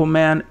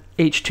 Aquaman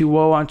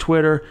H2O on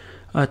Twitter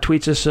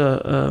tweets us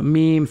a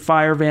meme,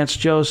 Fire Vance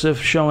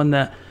Joseph, showing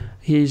that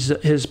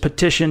his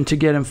petition to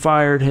get him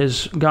fired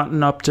has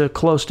gotten up to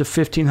close to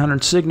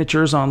 1,500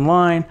 signatures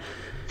online.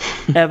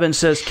 Evan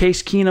says,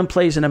 Case Keenum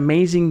plays an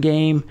amazing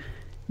game,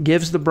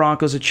 gives the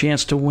Broncos a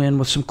chance to win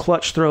with some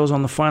clutch throws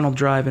on the final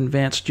drive, and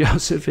Vance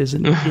Joseph is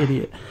an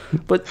idiot.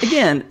 But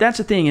again, that's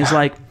the thing is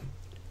like,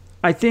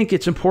 I think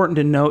it's important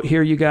to note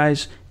here, you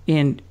guys,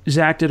 and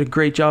Zach did a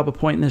great job of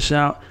pointing this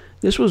out.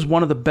 This was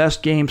one of the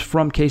best games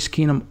from Case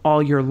Keenum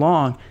all year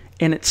long,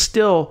 and it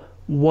still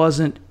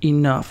wasn't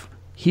enough.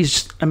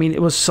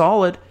 It was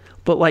solid,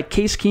 but like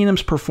Case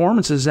Keenum's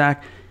performances,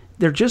 Zach,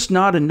 they're just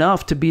not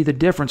enough to be the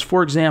difference.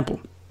 For example,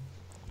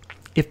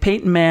 if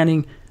Peyton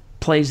Manning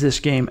plays this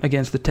game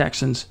against the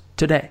Texans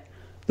today,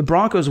 the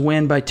Broncos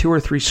win by 2 or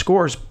 3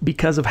 scores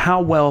because of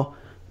how well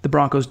the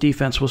Broncos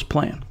defense was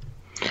playing.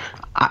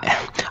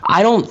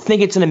 I don't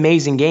think it's an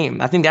amazing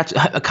game. I think that's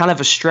a kind of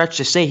a stretch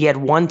to say. He had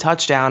 1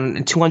 touchdown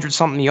and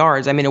 200-something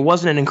yards. I mean, it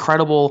wasn't an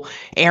incredible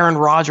Aaron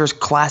Rodgers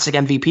classic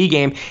MVP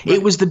game.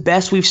 It was the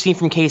best we've seen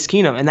from Case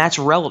Keenum, and that's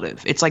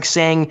relative. It's like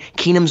saying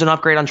Keenum's an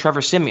upgrade on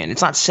Trevor Siemian.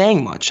 It's not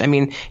saying much. I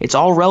mean, it's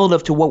all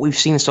relative to what we've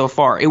seen so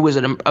far. It was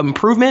an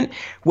improvement.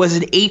 Was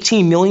it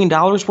 $18 million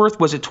worth?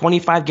 Was it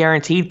 25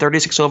 guaranteed,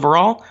 36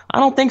 overall? I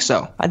don't think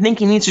so. I think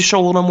he needs to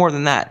show a little more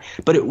than that.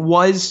 But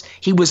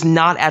he was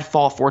not at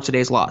fault for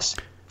today's loss.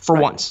 For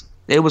once.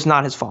 It was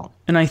not his fault.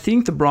 And I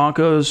think the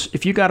Broncos,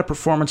 if you got a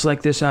performance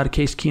like this out of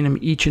Case Keenum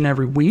each and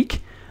every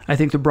week, I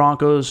think the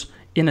Broncos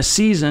in a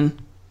season,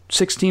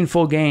 16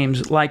 full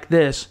games like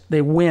this,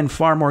 they win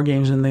far more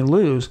games than they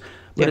lose.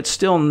 But It's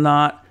still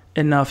not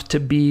enough to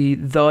be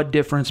the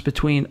difference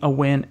between a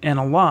win and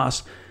a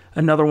loss.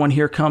 Another one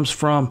here comes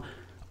from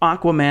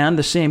Aquaman,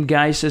 the same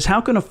guy, says,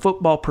 how can a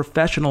football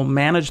professional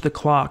manage the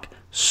clock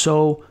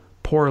so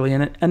poorly?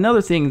 And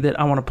another thing that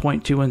I want to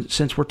point to, and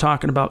since we're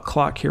talking about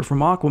clock here from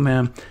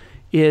Aquaman,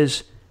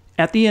 is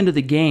at the end of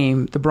the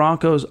game, the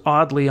Broncos,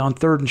 oddly, on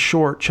 3rd and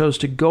short, chose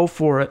to go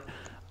for it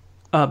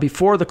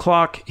before the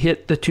clock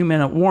hit the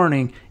 2-minute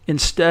warning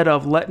instead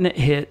of letting it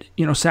hit,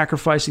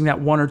 sacrificing that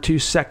 1 or 2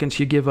 seconds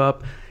you give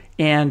up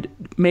and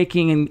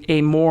making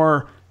a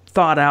more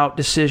thought-out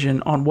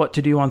decision on what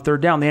to do on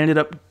 3rd down. They ended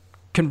up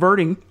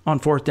converting on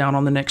 4th down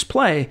on the next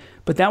play,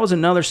 but that was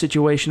another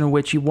situation in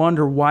which you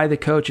wonder why the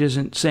coach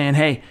isn't saying,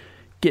 hey,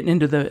 getting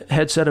into the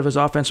headset of his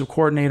offensive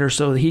coordinator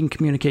so that he can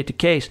communicate to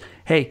Case,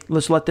 hey,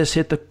 let's let this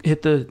hit the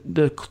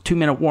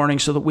 2-minute warning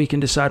so that we can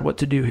decide what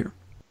to do here.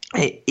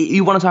 Hey,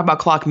 you want to talk about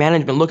clock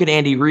management? Look at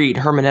Andy Reid,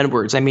 Herman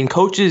Edwards. I mean,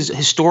 coaches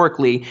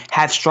historically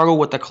have struggled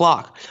with the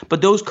clock,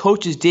 but those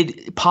coaches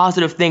did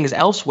positive things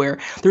elsewhere.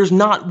 There's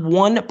not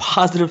one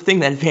positive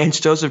thing that Vance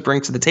Joseph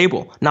brings to the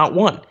table. Not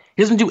one.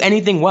 He doesn't do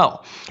anything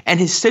well. And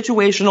his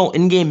situational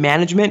in-game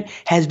management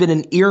has been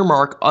an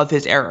earmark of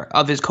his era,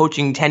 of his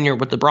coaching tenure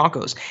with the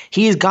Broncos.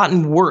 He has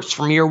gotten worse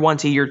from year 1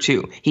 to year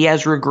 2. He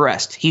has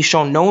regressed. He's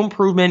shown no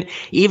improvement,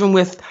 even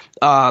with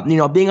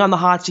being on the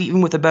hot seat,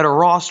 even with a better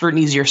roster, an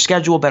easier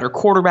schedule, better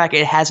quarterback.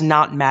 It has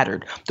not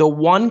mattered. The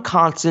one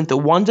constant, the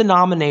one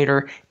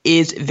denominator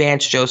is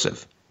Vance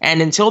Joseph. And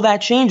until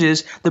that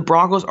changes, the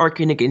Broncos are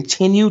going to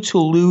continue to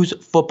lose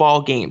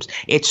football games.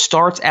 It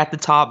starts at the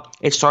top.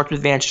 It starts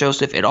with Vance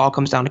Joseph. It all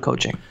comes down to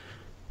coaching.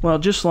 Well,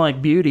 just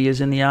like beauty is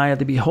in the eye of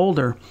the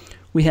beholder,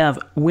 we have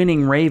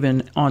Winning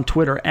Raven on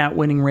Twitter,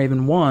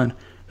 @WinningRaven1,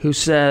 who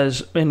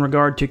says, in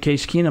regard to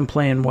Case Keenum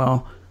playing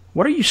well,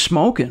 what are you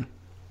smoking?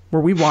 Were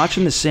we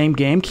watching the same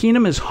game?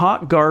 Keenum is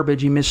hot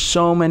garbage. He missed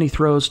so many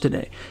throws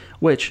today,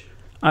 which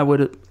I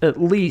would at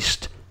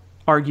least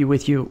argue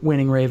with you,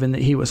 Winning Raven,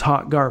 that he was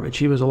hot garbage.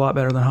 He was a lot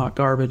better than hot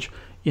garbage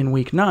in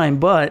Week 9,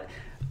 but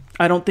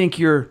I don't think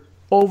your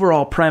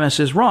overall premise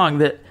is wrong.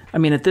 That, I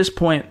mean, at this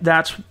point,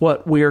 that's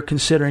what we're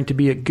considering to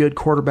be a good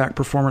quarterback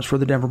performance for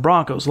the Denver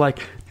Broncos. Like,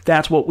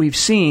 that's what we've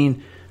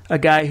seen, a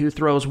guy who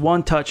throws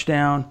 1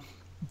 touchdown,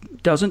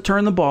 doesn't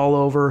turn the ball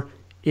over,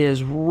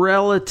 is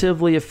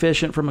relatively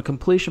efficient from a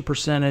completion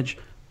percentage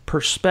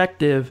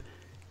perspective.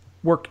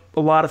 A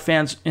lot of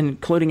fans,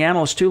 including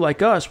analysts too,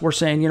 like us, were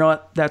saying, you know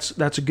what, that's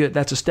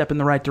a step in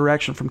the right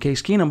direction from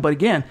Case Keenum. But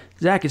again,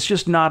 Zach, it's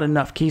just not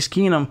enough. Case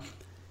Keenum,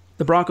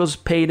 the Broncos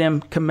paid him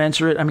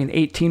commensurate. I mean,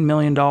 $18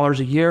 million a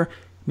year.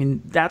 I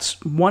mean, that's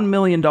 $1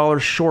 million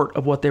short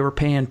of what they were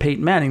paying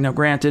Peyton Manning. Now,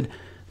 granted,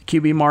 the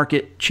QB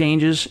market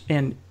changes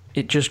and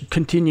it just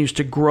continues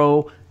to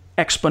grow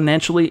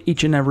exponentially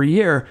each and every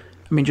year.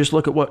 I mean, just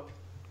look at what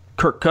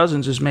Kirk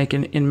Cousins is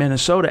making in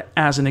Minnesota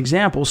as an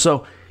example.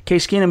 So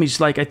Case Keenum,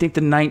 he's like, I think,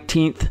 the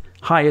 19th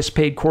highest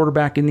paid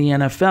quarterback in the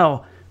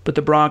NFL. But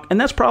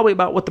and that's probably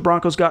about what the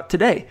Broncos got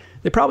today.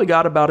 They probably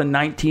got about a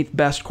 19th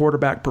best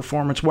quarterback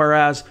performance,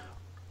 whereas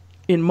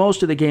in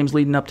most of the games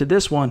leading up to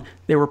this one,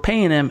 they were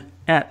paying him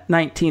at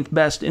 19th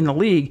best in the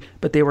league,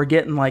 but they were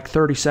getting like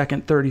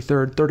 32nd,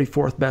 33rd,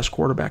 34th best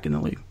quarterback in the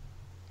league.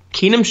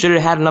 Keenum should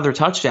have had another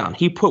touchdown.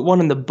 He put one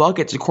in the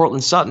bucket to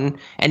Courtland Sutton,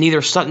 and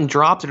either Sutton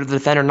dropped it or the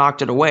defender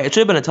knocked it away. It should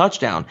have been a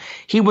touchdown.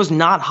 He was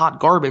not hot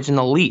garbage in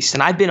the least,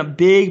 and I've been a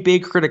big,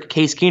 big critic of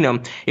Case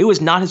Keenum. It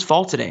was not his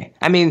fault today.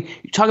 I mean,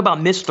 you talk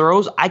about missed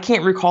throws. I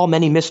can't recall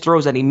many missed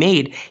throws that he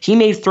made. He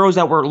made throws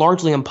that were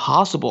largely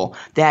impossible.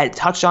 That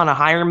touchdown to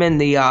Hireman,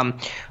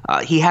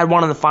 he had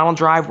one on the final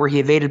drive where he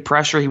evaded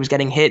pressure. He was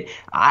getting hit.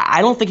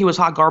 I don't think he was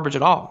hot garbage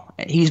at all.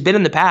 He's been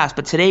in the past,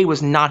 but today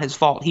was not his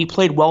fault. He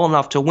played well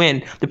enough to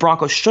win. The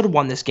Broncos should have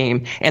won this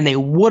game, and they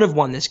would have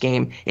won this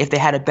game if they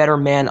had a better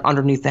man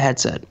underneath the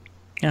headset.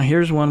 Now,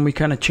 here's one we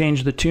kind of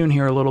changed the tune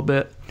here a little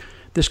bit.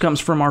 This comes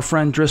from our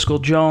friend Driscoll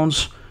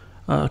Jones,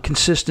 a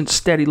consistent,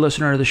 steady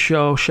listener of the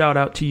show. Shout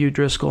out to you,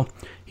 Driscoll.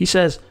 He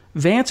says,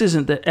 Vance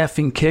isn't the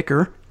effing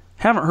kicker.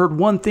 Haven't heard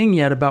one thing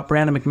yet about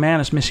Brandon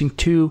McManus missing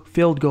 2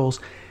 field goals.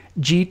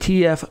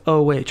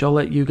 GTFOH. I'll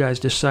let you guys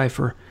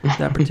decipher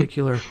that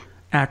particular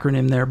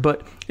acronym there.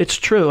 But it's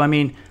true. I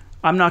mean,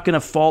 I'm not going to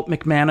fault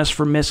McManus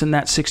for missing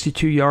that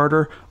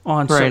 62-yarder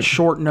on such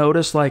short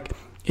notice. Like,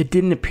 it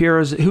didn't appear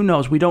as, who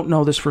knows, we don't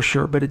know this for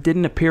sure, but it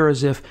didn't appear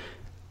as if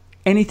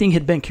anything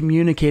had been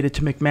communicated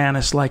to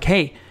McManus like,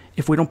 hey,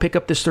 if we don't pick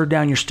up this 3rd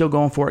down, you're still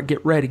going for it.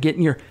 Get ready. Get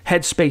in your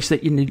headspace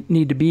that you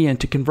need to be in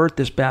to convert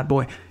this bad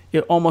boy.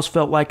 It almost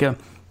felt like a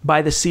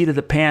by the seat of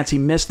the pants. He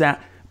missed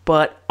that.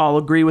 But I'll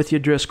agree with you,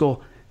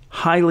 Driscoll.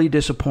 Highly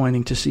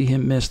disappointing to see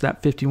him miss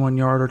that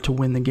 51-yarder to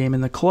win the game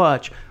in the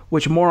clutch,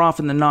 which more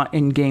often than not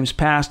in games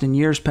past, in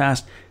years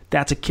past,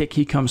 that's a kick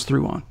he comes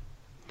through on.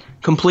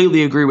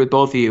 Completely agree with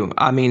both of you.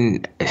 I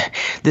mean,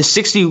 the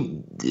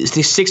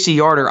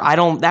 60-yarder,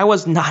 that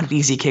was not an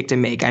easy kick to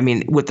make. I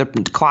mean, with the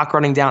clock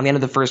running down the end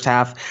of the first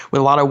half,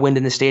 with a lot of wind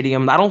in the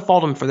stadium, I don't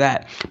fault him for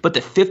that. But the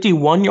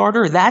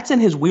 51-yarder, that's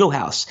in his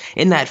wheelhouse,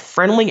 in that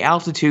friendly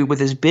altitude with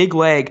his big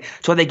leg.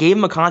 So they gave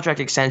him a contract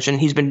extension.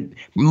 He's been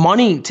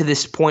money to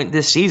this point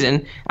this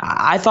season.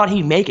 I thought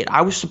he'd make it.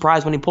 I was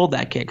surprised when he pulled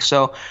that kick.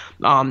 So,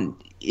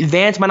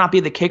 Vance might not be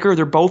the kicker.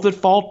 They're both at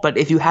fault, but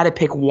if you had to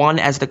pick one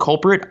as the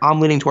culprit,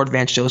 I'm leaning toward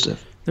Vance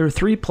Joseph. There are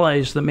 3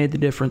 plays that made the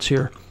difference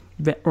here,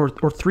 or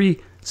 3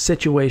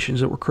 situations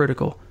that were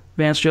critical.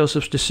 Vance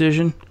Joseph's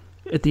decision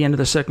at the end of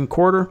the second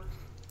quarter,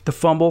 the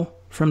fumble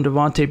from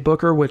Devontae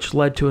Booker, which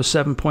led to a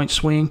 7-point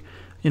swing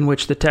in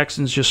which the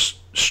Texans just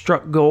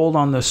struck gold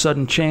on the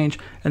sudden change,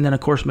 and then, of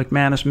course,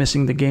 McManus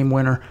missing the game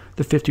winner,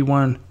 the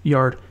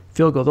 51-yard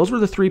field goal. Those were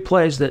the 3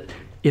 plays that,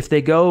 if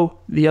they go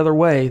the other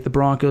way, the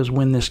Broncos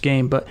win this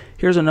game. But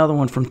here's another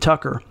one from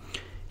Tucker.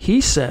 He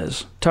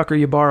says, Tucker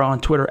Ybarra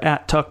on Twitter,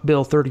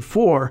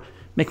 @TuckBill34,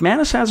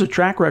 McManus has a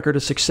track record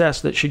of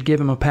success that should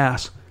give him a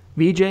pass.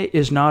 VJ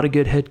is not a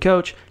good head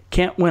coach.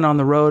 Can't win on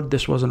the road.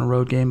 This wasn't a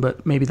road game,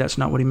 but maybe that's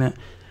not what he meant.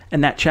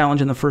 And that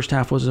challenge in the first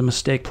half was a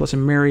mistake, plus a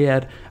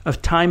myriad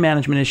of time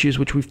management issues,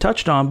 which we've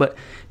touched on. But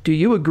do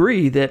you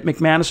agree that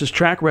McManus's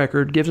track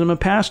record gives him a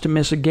pass to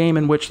miss a game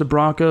in which the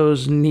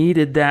Broncos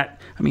needed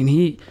that? I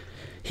mean,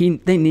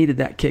 they needed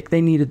that kick.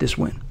 They needed this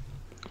win.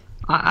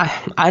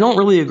 I don't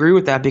really agree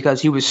with that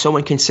because he was so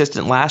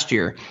inconsistent last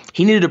year.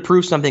 He needed to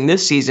prove something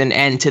this season,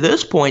 and to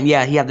this point,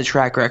 yeah, he had the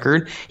track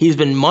record. He's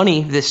been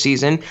money this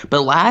season,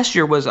 but last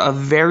year was a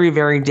very,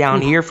 very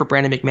down year for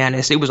Brandon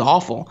McManus. It was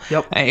awful.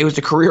 Yep. It was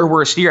the career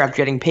worst year after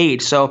getting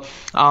paid. So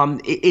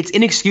it's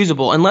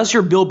inexcusable. Unless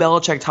you're Bill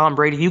Belichick, Tom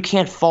Brady, you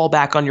can't fall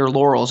back on your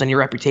laurels and your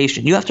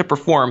reputation. You have to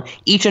perform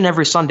each and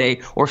every Sunday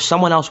or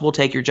someone else will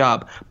take your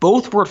job.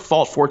 Both were at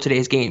fault for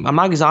today's game. I'm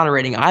not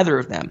exonerating either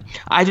of them.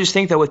 I just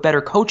think that with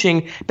better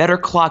coaching, better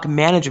clock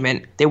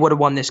management, they would have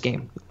won this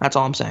game. That's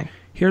all I'm saying.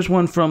 Here's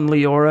one from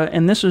Leora,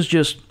 and this is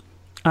just,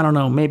 I don't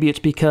know, maybe it's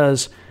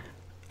because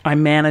I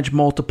manage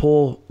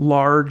multiple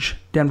large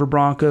Denver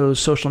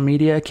Broncos social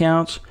media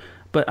accounts,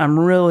 but I'm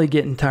really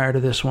getting tired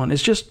of this one.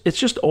 It's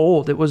just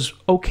old. It was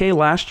okay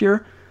last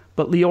year,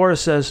 but Leora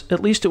says,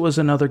 at least it was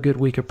another good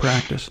week of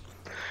practice.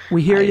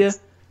 We hear you.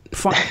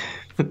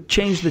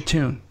 Change the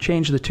tune.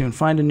 Change the tune.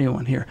 Find a new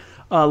one here.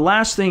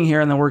 Last thing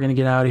here, and then we're going to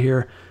get out of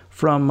here.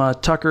 From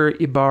Tucker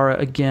Ibarra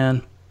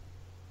again.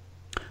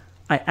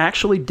 I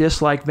actually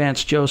dislike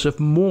Vance Joseph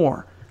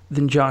more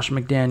than Josh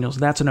McDaniels.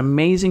 That's an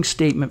amazing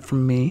statement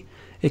from me.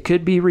 It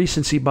could be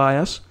recency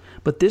bias,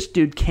 but this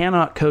dude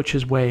cannot coach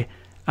his way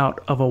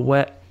out of a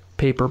wet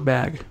paper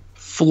bag.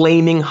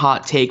 Flaming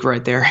hot take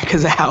right there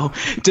because of how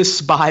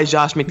despised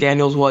Josh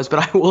McDaniels was. But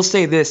I will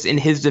say this in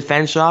his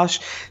defense, Josh,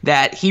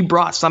 that he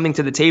brought something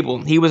to the table.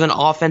 He was an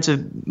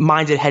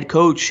offensive-minded head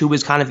coach who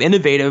was kind of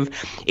innovative.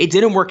 It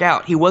didn't work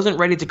out. He wasn't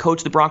ready to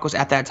coach the Broncos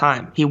at that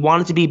time. He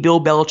wanted to be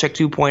Bill Belichick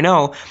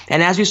 2.0.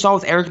 And as you saw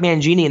with Eric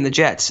Mangini and the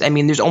Jets, I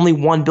mean, there's only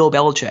one Bill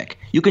Belichick.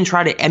 You can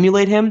try to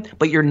emulate him,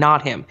 but you're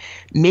not him.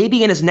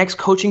 Maybe in his next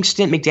coaching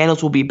stint,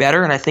 McDaniels will be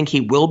better, and I think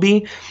he will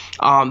be.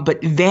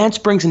 But Vance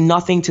brings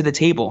nothing to the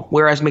table,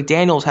 whereas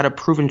McDaniels had a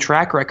proven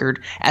track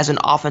record as an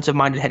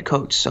offensive-minded head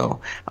coach. So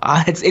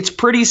it's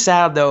pretty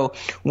sad, though,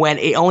 when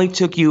it only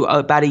took you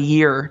about a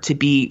year to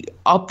be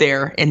up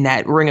there in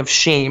that ring of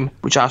shame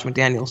with Josh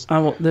McDaniels.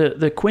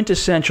 The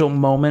quintessential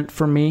moment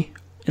for me,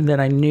 and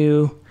that I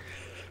knew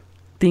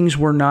things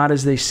were not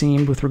as they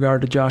seemed with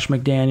regard to Josh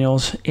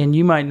McDaniels, and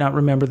you might not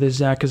remember this,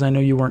 Zach, because I know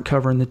you weren't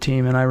covering the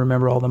team, and I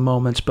remember all the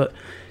moments, but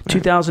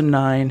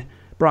 2009,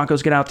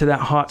 Broncos get out to that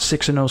hot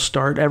 6-0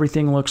 start.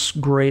 Everything looks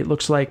great.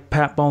 Looks like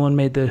Pat Bowlen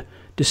made the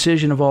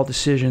decision of all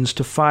decisions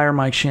to fire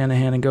Mike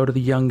Shanahan and go to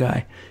the young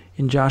guy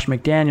in Josh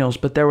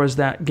McDaniels. But there was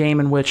that game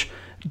in which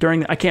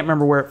I can't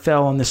remember where it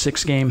fell on the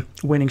 6-game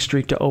winning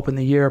streak to open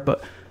the year,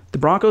 but the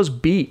Broncos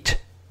beat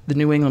the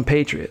New England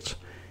Patriots.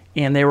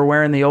 And they were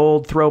wearing the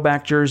old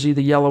throwback jersey,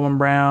 the yellow and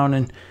brown.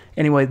 And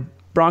anyway,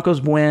 Broncos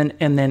win,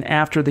 and then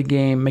after the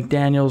game,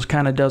 McDaniels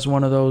kind of does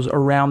one of those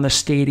around the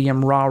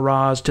stadium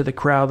rah-rahs to the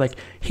crowd. Like,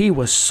 he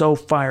was so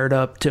fired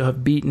up to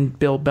have beaten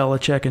Bill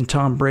Belichick and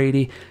Tom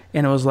Brady,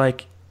 and it was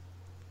like,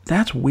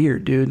 that's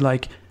weird, dude.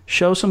 Like,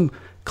 show some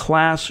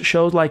class,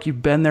 show like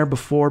you've been there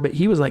before, but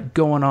he was like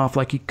going off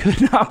like he could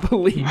not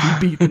believe he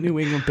beat the New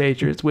England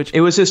Patriots, which...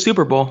 It was his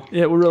Super Bowl.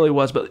 It really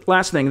was. But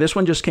last thing, this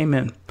one just came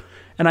in.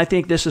 And I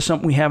think this is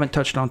something we haven't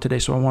touched on today,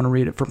 so I want to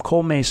read it. From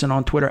Cole Mason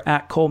on Twitter,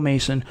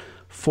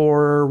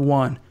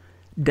 @ColeMason41.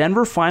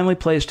 Denver finally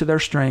plays to their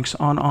strengths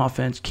on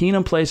offense.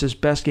 Keenum plays his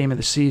best game of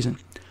the season.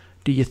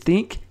 Do you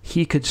think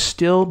he could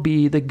still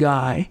be the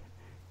guy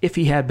if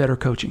he had better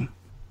coaching?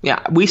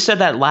 Yeah, we said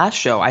that last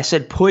show. I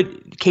said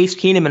put Case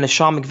Keenum in a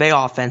Sean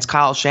McVay offense,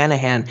 Kyle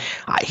Shanahan.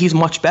 He's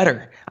much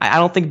better. I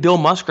don't think Bill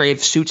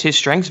Musgrave suits his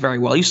strengths very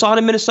well. You saw it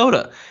in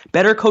Minnesota.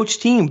 Better coached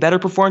team, better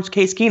performance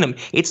Case Keenum.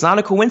 It's not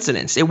a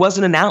coincidence. It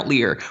wasn't an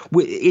outlier.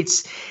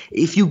 It's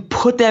if you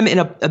put them in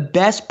a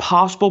best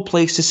possible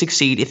place to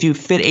succeed, if you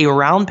fit a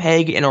round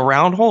peg in a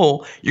round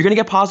hole, you're going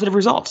to get positive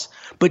results.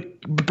 But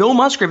Bill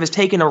Musgrave has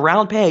taken a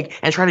round peg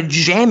and tried to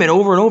jam it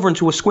over and over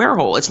into a square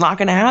hole. It's not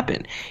going to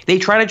happen. They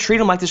try to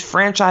treat him like this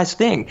franchise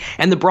thing.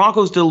 And the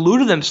Broncos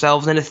deluded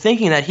themselves into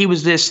thinking that he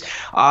was this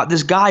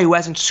guy who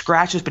hasn't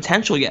scratched his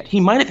potential yet. He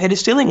might have hit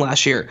his ceiling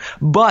last year,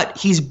 but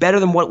he's better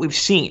than what we've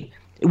seen.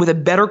 With a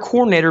better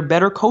coordinator,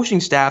 better coaching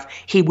staff,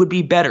 he would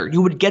be better.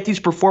 You would get these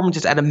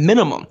performances at a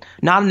minimum,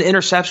 not an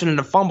interception and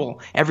a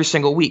fumble every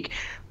single week.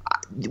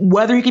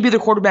 Whether he could be the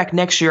quarterback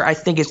next year, I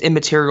think is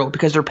immaterial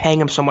because they're paying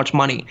him so much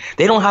money.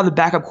 They don't have the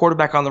backup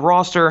quarterback on the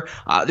roster.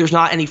 There's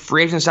not any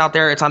free agents out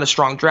there. It's not a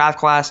strong draft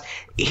class.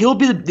 He'll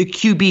be the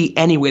QB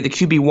anyway, the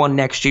QB1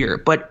 next year.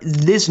 But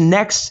this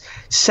next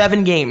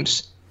 7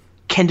 games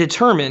can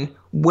determine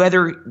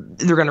whether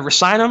they're going to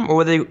resign him or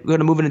whether they're going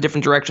to move in a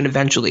different direction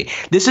eventually.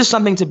 This is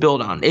something to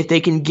build on. If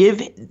he can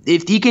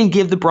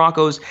give the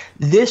Broncos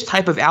this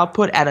type of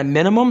output at a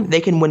minimum,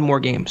 they can win more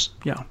games.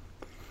 Yeah.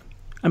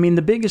 I mean,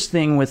 the biggest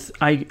thing with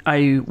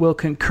I will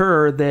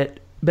concur that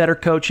better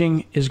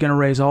coaching is going to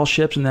raise all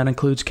ships, and that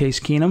includes Case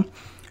Keenum.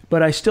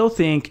 But I still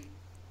think,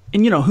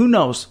 and who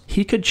knows?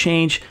 He could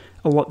change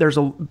a lot. There's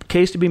a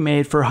case to be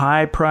made for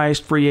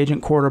high-priced free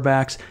agent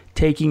quarterbacks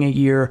taking a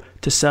year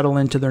to settle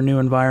into their new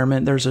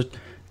environment.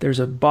 There's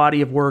a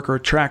body of work or a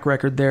track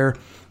record there,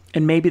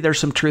 and maybe there's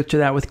some truth to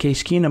that with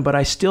Case Keenum. But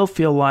I still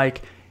feel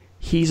like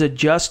he's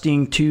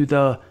adjusting to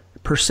the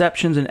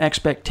perceptions and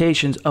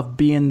expectations of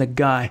being the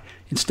guy.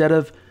 Instead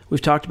of,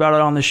 we've talked about it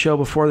on the show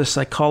before, the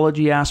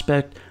psychology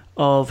aspect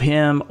of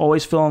him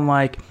always feeling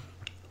like,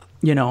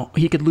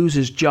 he could lose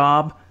his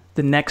job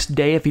the next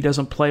day if he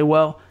doesn't play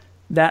well.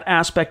 That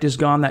aspect is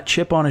gone. That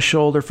chip on his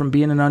shoulder from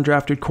being an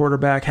undrafted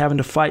quarterback, having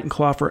to fight and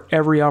claw for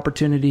every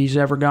opportunity he's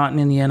ever gotten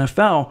in the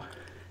NFL,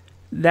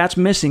 that's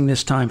missing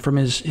this time from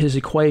his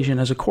equation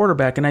as a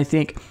quarterback. And I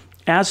think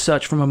as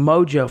such, from a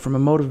mojo, from a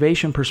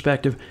motivation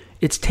perspective,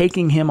 it's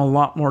taking him a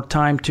lot more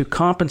time to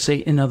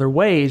compensate in other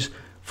ways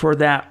for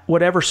that,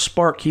 whatever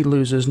spark he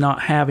loses,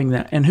 not having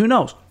that. And who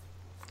knows?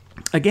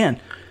 Again,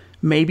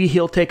 maybe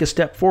he'll take a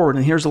step forward.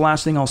 And here's the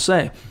last thing I'll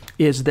say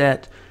is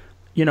that,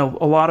 a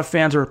lot of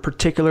fans are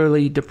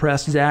particularly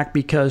depressed, Zach,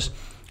 because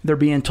they're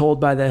being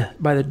told by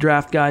the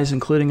draft guys,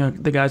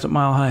 including the guys at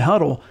Mile High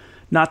Huddle,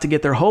 not to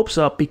get their hopes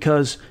up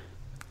because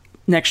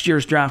next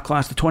year's draft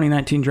class, the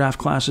 2019 draft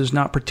class, is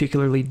not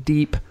particularly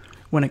deep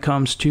when it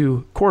comes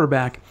to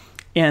quarterback.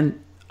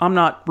 And I'm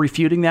not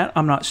refuting that.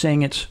 I'm not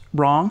saying it's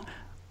wrong.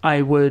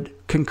 I would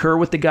concur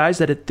with the guys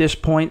that at this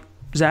point,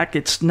 Zach,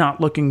 it's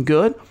not looking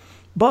good,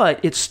 but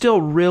it's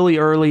still really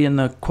early in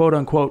the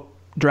quote-unquote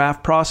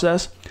draft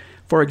process.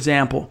 For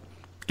example,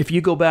 if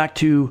you go back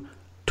to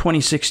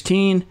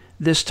 2016,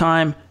 this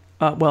time,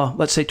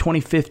 let's say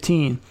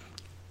 2015,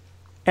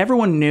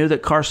 everyone knew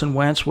that Carson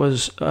Wentz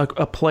was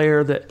a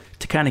player that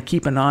to kind of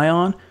keep an eye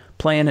on,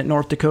 playing at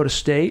North Dakota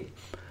State,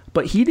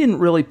 but he didn't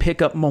really pick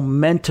up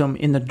momentum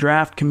in the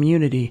draft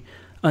community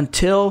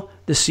until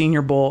the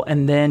Senior Bowl,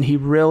 and then he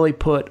really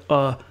put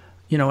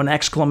an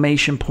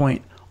exclamation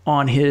point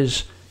on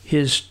his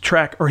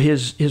track or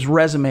his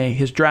resume,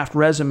 his draft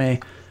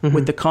resume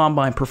with the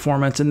combine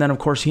performance, and then of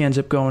course he ends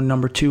up going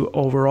number 2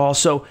 overall.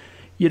 So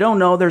you don't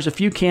know. There's a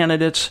few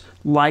candidates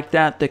like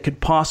that could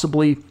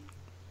possibly,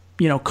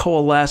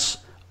 coalesce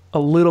a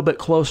little bit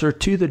closer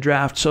to the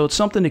draft. So it's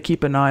something to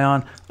keep an eye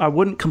on. I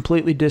wouldn't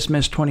completely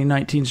dismiss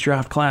 2019's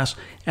draft class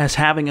as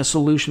having a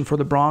solution for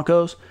the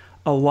Broncos.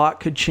 A lot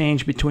could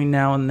change between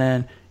now and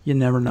then. You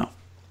never know.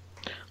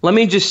 Let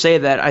me just say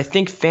that I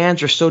think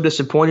fans are so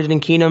disappointed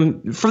in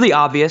Keenum for the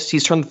obvious.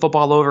 He's turned the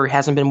football over. He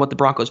hasn't been what the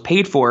Broncos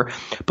paid for.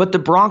 But the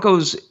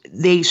Broncos,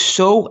 they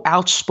so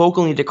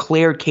outspokenly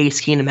declared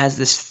Case Keenum as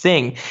this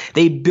thing.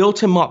 They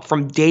built him up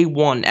from day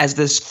one as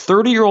this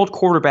 30-year-old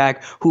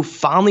quarterback who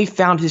finally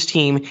found his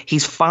team.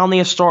 He's finally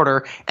a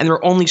starter, and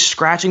they're only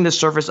scratching the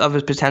surface of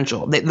his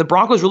potential. The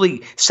Broncos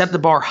really set the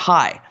bar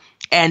high.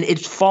 And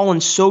it's fallen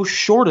so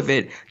short of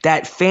it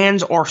that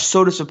fans are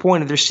so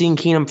disappointed. They're seeing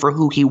Keenum for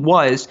who he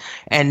was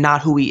and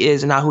not who he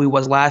is and not who he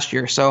was last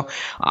year. So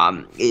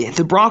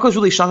the Broncos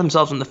really shot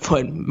themselves in the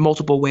foot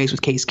multiple ways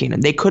with Case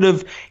Keenum. They could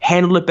have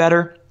handled it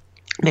better.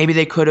 Maybe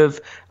they could have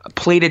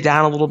played it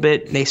down a little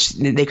bit.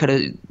 They could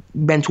have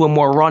been to a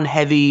more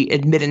run-heavy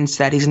admittance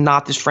that he's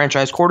not this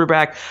franchise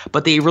quarterback.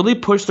 But they really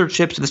pushed their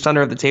chips to the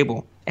center of the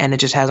table, and it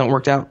just hasn't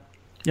worked out.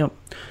 Yep.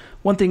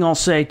 One thing I'll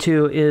say,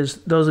 too, is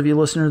those of you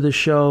listening to this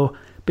show,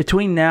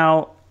 between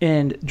now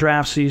and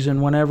draft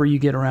season, whenever you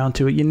get around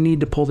to it, you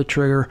need to pull the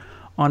trigger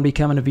on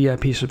becoming a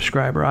VIP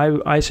subscriber.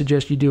 I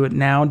suggest you do it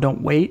now.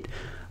 Don't wait.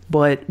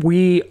 But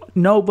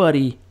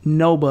nobody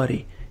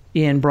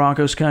in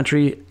Broncos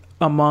country,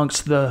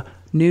 amongst the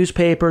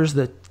newspapers,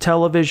 the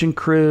television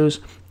crews,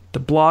 the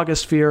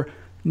blogosphere,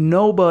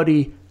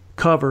 nobody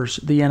covers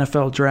the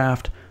NFL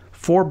draft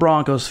for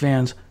Broncos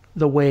fans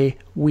the way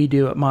we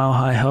do at Mile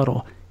High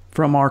Huddle.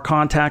 From our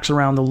contacts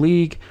around the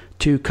league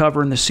to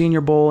covering the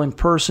Senior Bowl in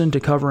person to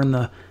covering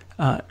the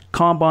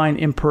Combine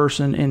in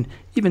person. And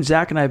even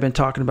Zach and I have been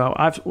talking about,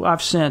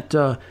 I've sent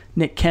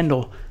Nick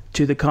Kendall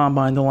to the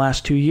Combine the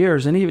last 2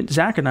 years. And even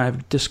Zach and I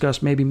have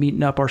discussed maybe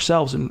meeting up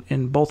ourselves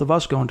and both of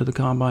us going to the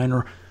Combine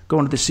or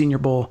going to the Senior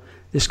Bowl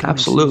this coming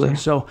season.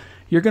 So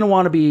you're going to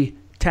want to be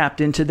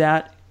tapped into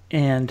that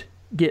and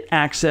get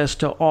access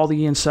to all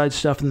the inside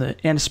stuff and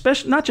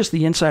especially not just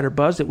the insider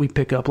buzz that we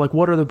pick up, like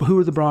who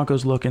are the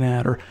Broncos looking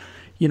at, or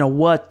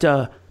what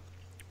are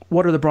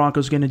the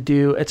Broncos going to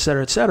do, et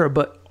cetera,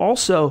 but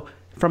also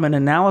from an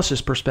analysis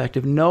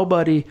perspective,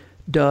 nobody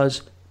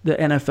does the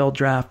NFL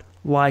draft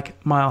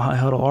like Mile High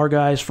Huddle. Our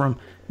guys, from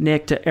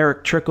Nick to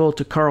Eric Trickle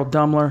to Carl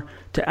Dumler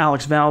to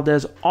Alex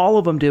Valdez, all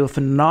of them do a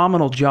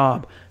phenomenal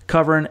job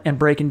covering and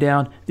breaking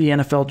down the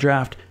NFL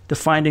draft. The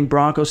Finding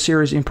Broncos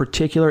series in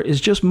particular is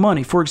just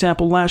money. For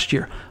example, last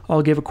year,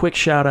 I'll give a quick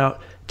shout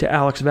out to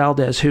Alex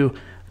Valdez, who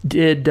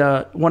did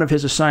one of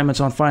his assignments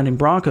on Finding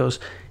Broncos.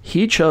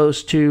 He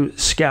chose to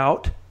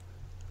scout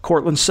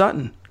Cortland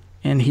Sutton,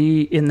 and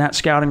he, in that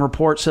scouting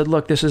report, said,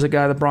 look, this is a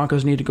guy the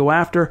Broncos need to go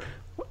after.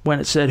 When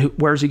it said,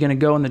 where's he going to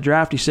go in the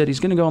draft, he said he's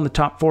going to go in the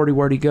top 40.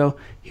 Where'd he go?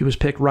 He was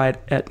picked right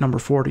at number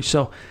 40.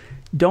 So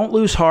don't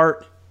lose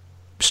heart.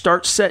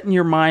 start setting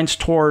your minds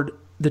toward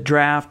the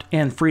draft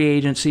and free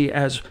agency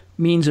as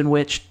means in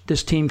which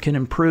this team can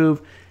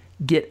improve,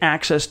 get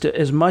access to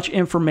as much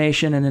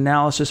information and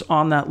analysis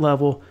on that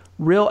level,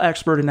 real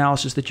expert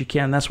analysis that you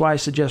can. That's why I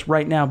suggest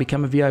right now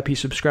become a VIP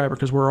subscriber,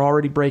 because we're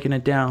already breaking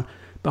it down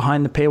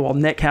behind the paywall.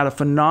 Nick had a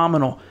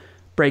phenomenal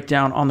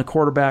breakdown on the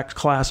quarterback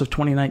class of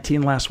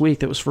 2019 last week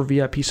that was for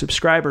VIP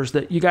subscribers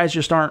that you guys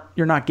just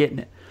you're not getting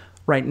it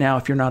right now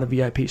if you're not a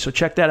VIP. So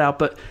check that out.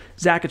 But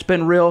Zach, it's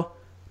been real.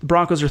 The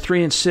Broncos are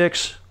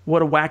 3-6.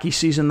 What a wacky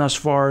season thus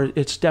far.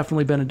 It's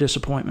definitely been a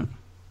disappointment.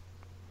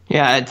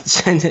 Yeah,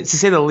 to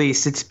say the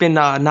least. It's been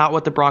not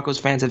what the Broncos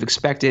fans have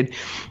expected.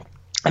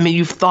 I mean,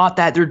 you've thought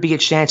that there'd be a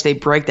chance they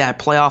break that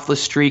playoff-less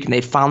streak and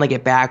they'd finally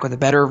get back with a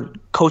better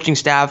coaching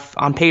staff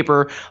on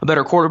paper, a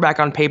better quarterback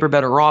on paper,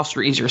 better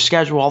roster, easier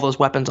schedule, all those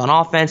weapons on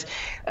offense.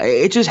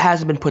 It just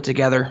hasn't been put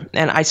together.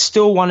 And I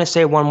still want to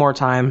say one more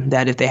time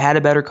that if they had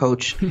a better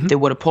coach, they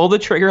would have pulled the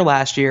trigger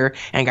last year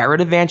and got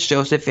rid of Vance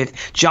Joseph.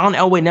 If John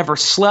Elway never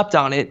slept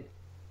on it,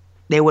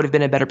 they would have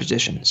been in a better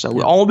position.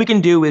 So all we can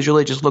do is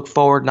really just look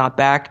forward, not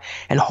back,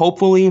 and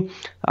hopefully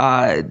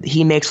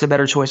he makes the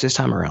better choice this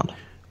time around.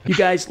 You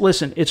guys,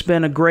 listen, it's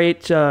been a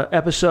great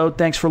episode.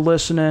 Thanks for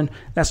listening.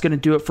 That's going to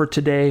do it for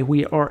today.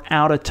 We are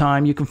out of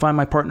time. You can find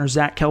my partner,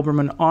 Zach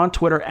Kelberman, on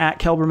Twitter at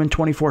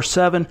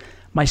Kelberman247,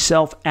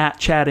 myself at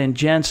Chad and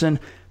Jensen.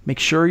 Make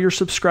sure you're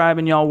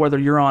subscribing, y'all, whether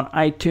you're on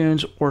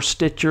iTunes or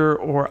Stitcher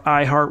or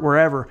iHeart,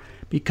 wherever,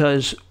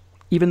 because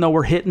even though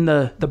we're hitting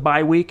the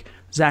bye week,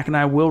 Zach and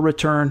I will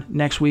return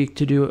next week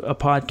to do a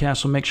podcast,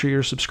 so make sure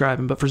you're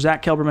subscribing. But for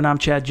Zach Kelberman, I'm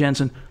Chad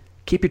Jensen.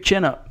 Keep your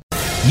chin up.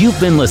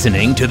 You've been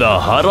listening to the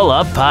Huddle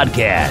Up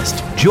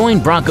Podcast. Join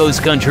Broncos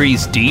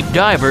Country's deep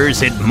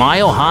divers at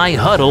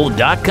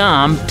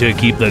milehighhuddle.com to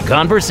keep the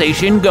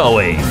conversation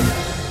going.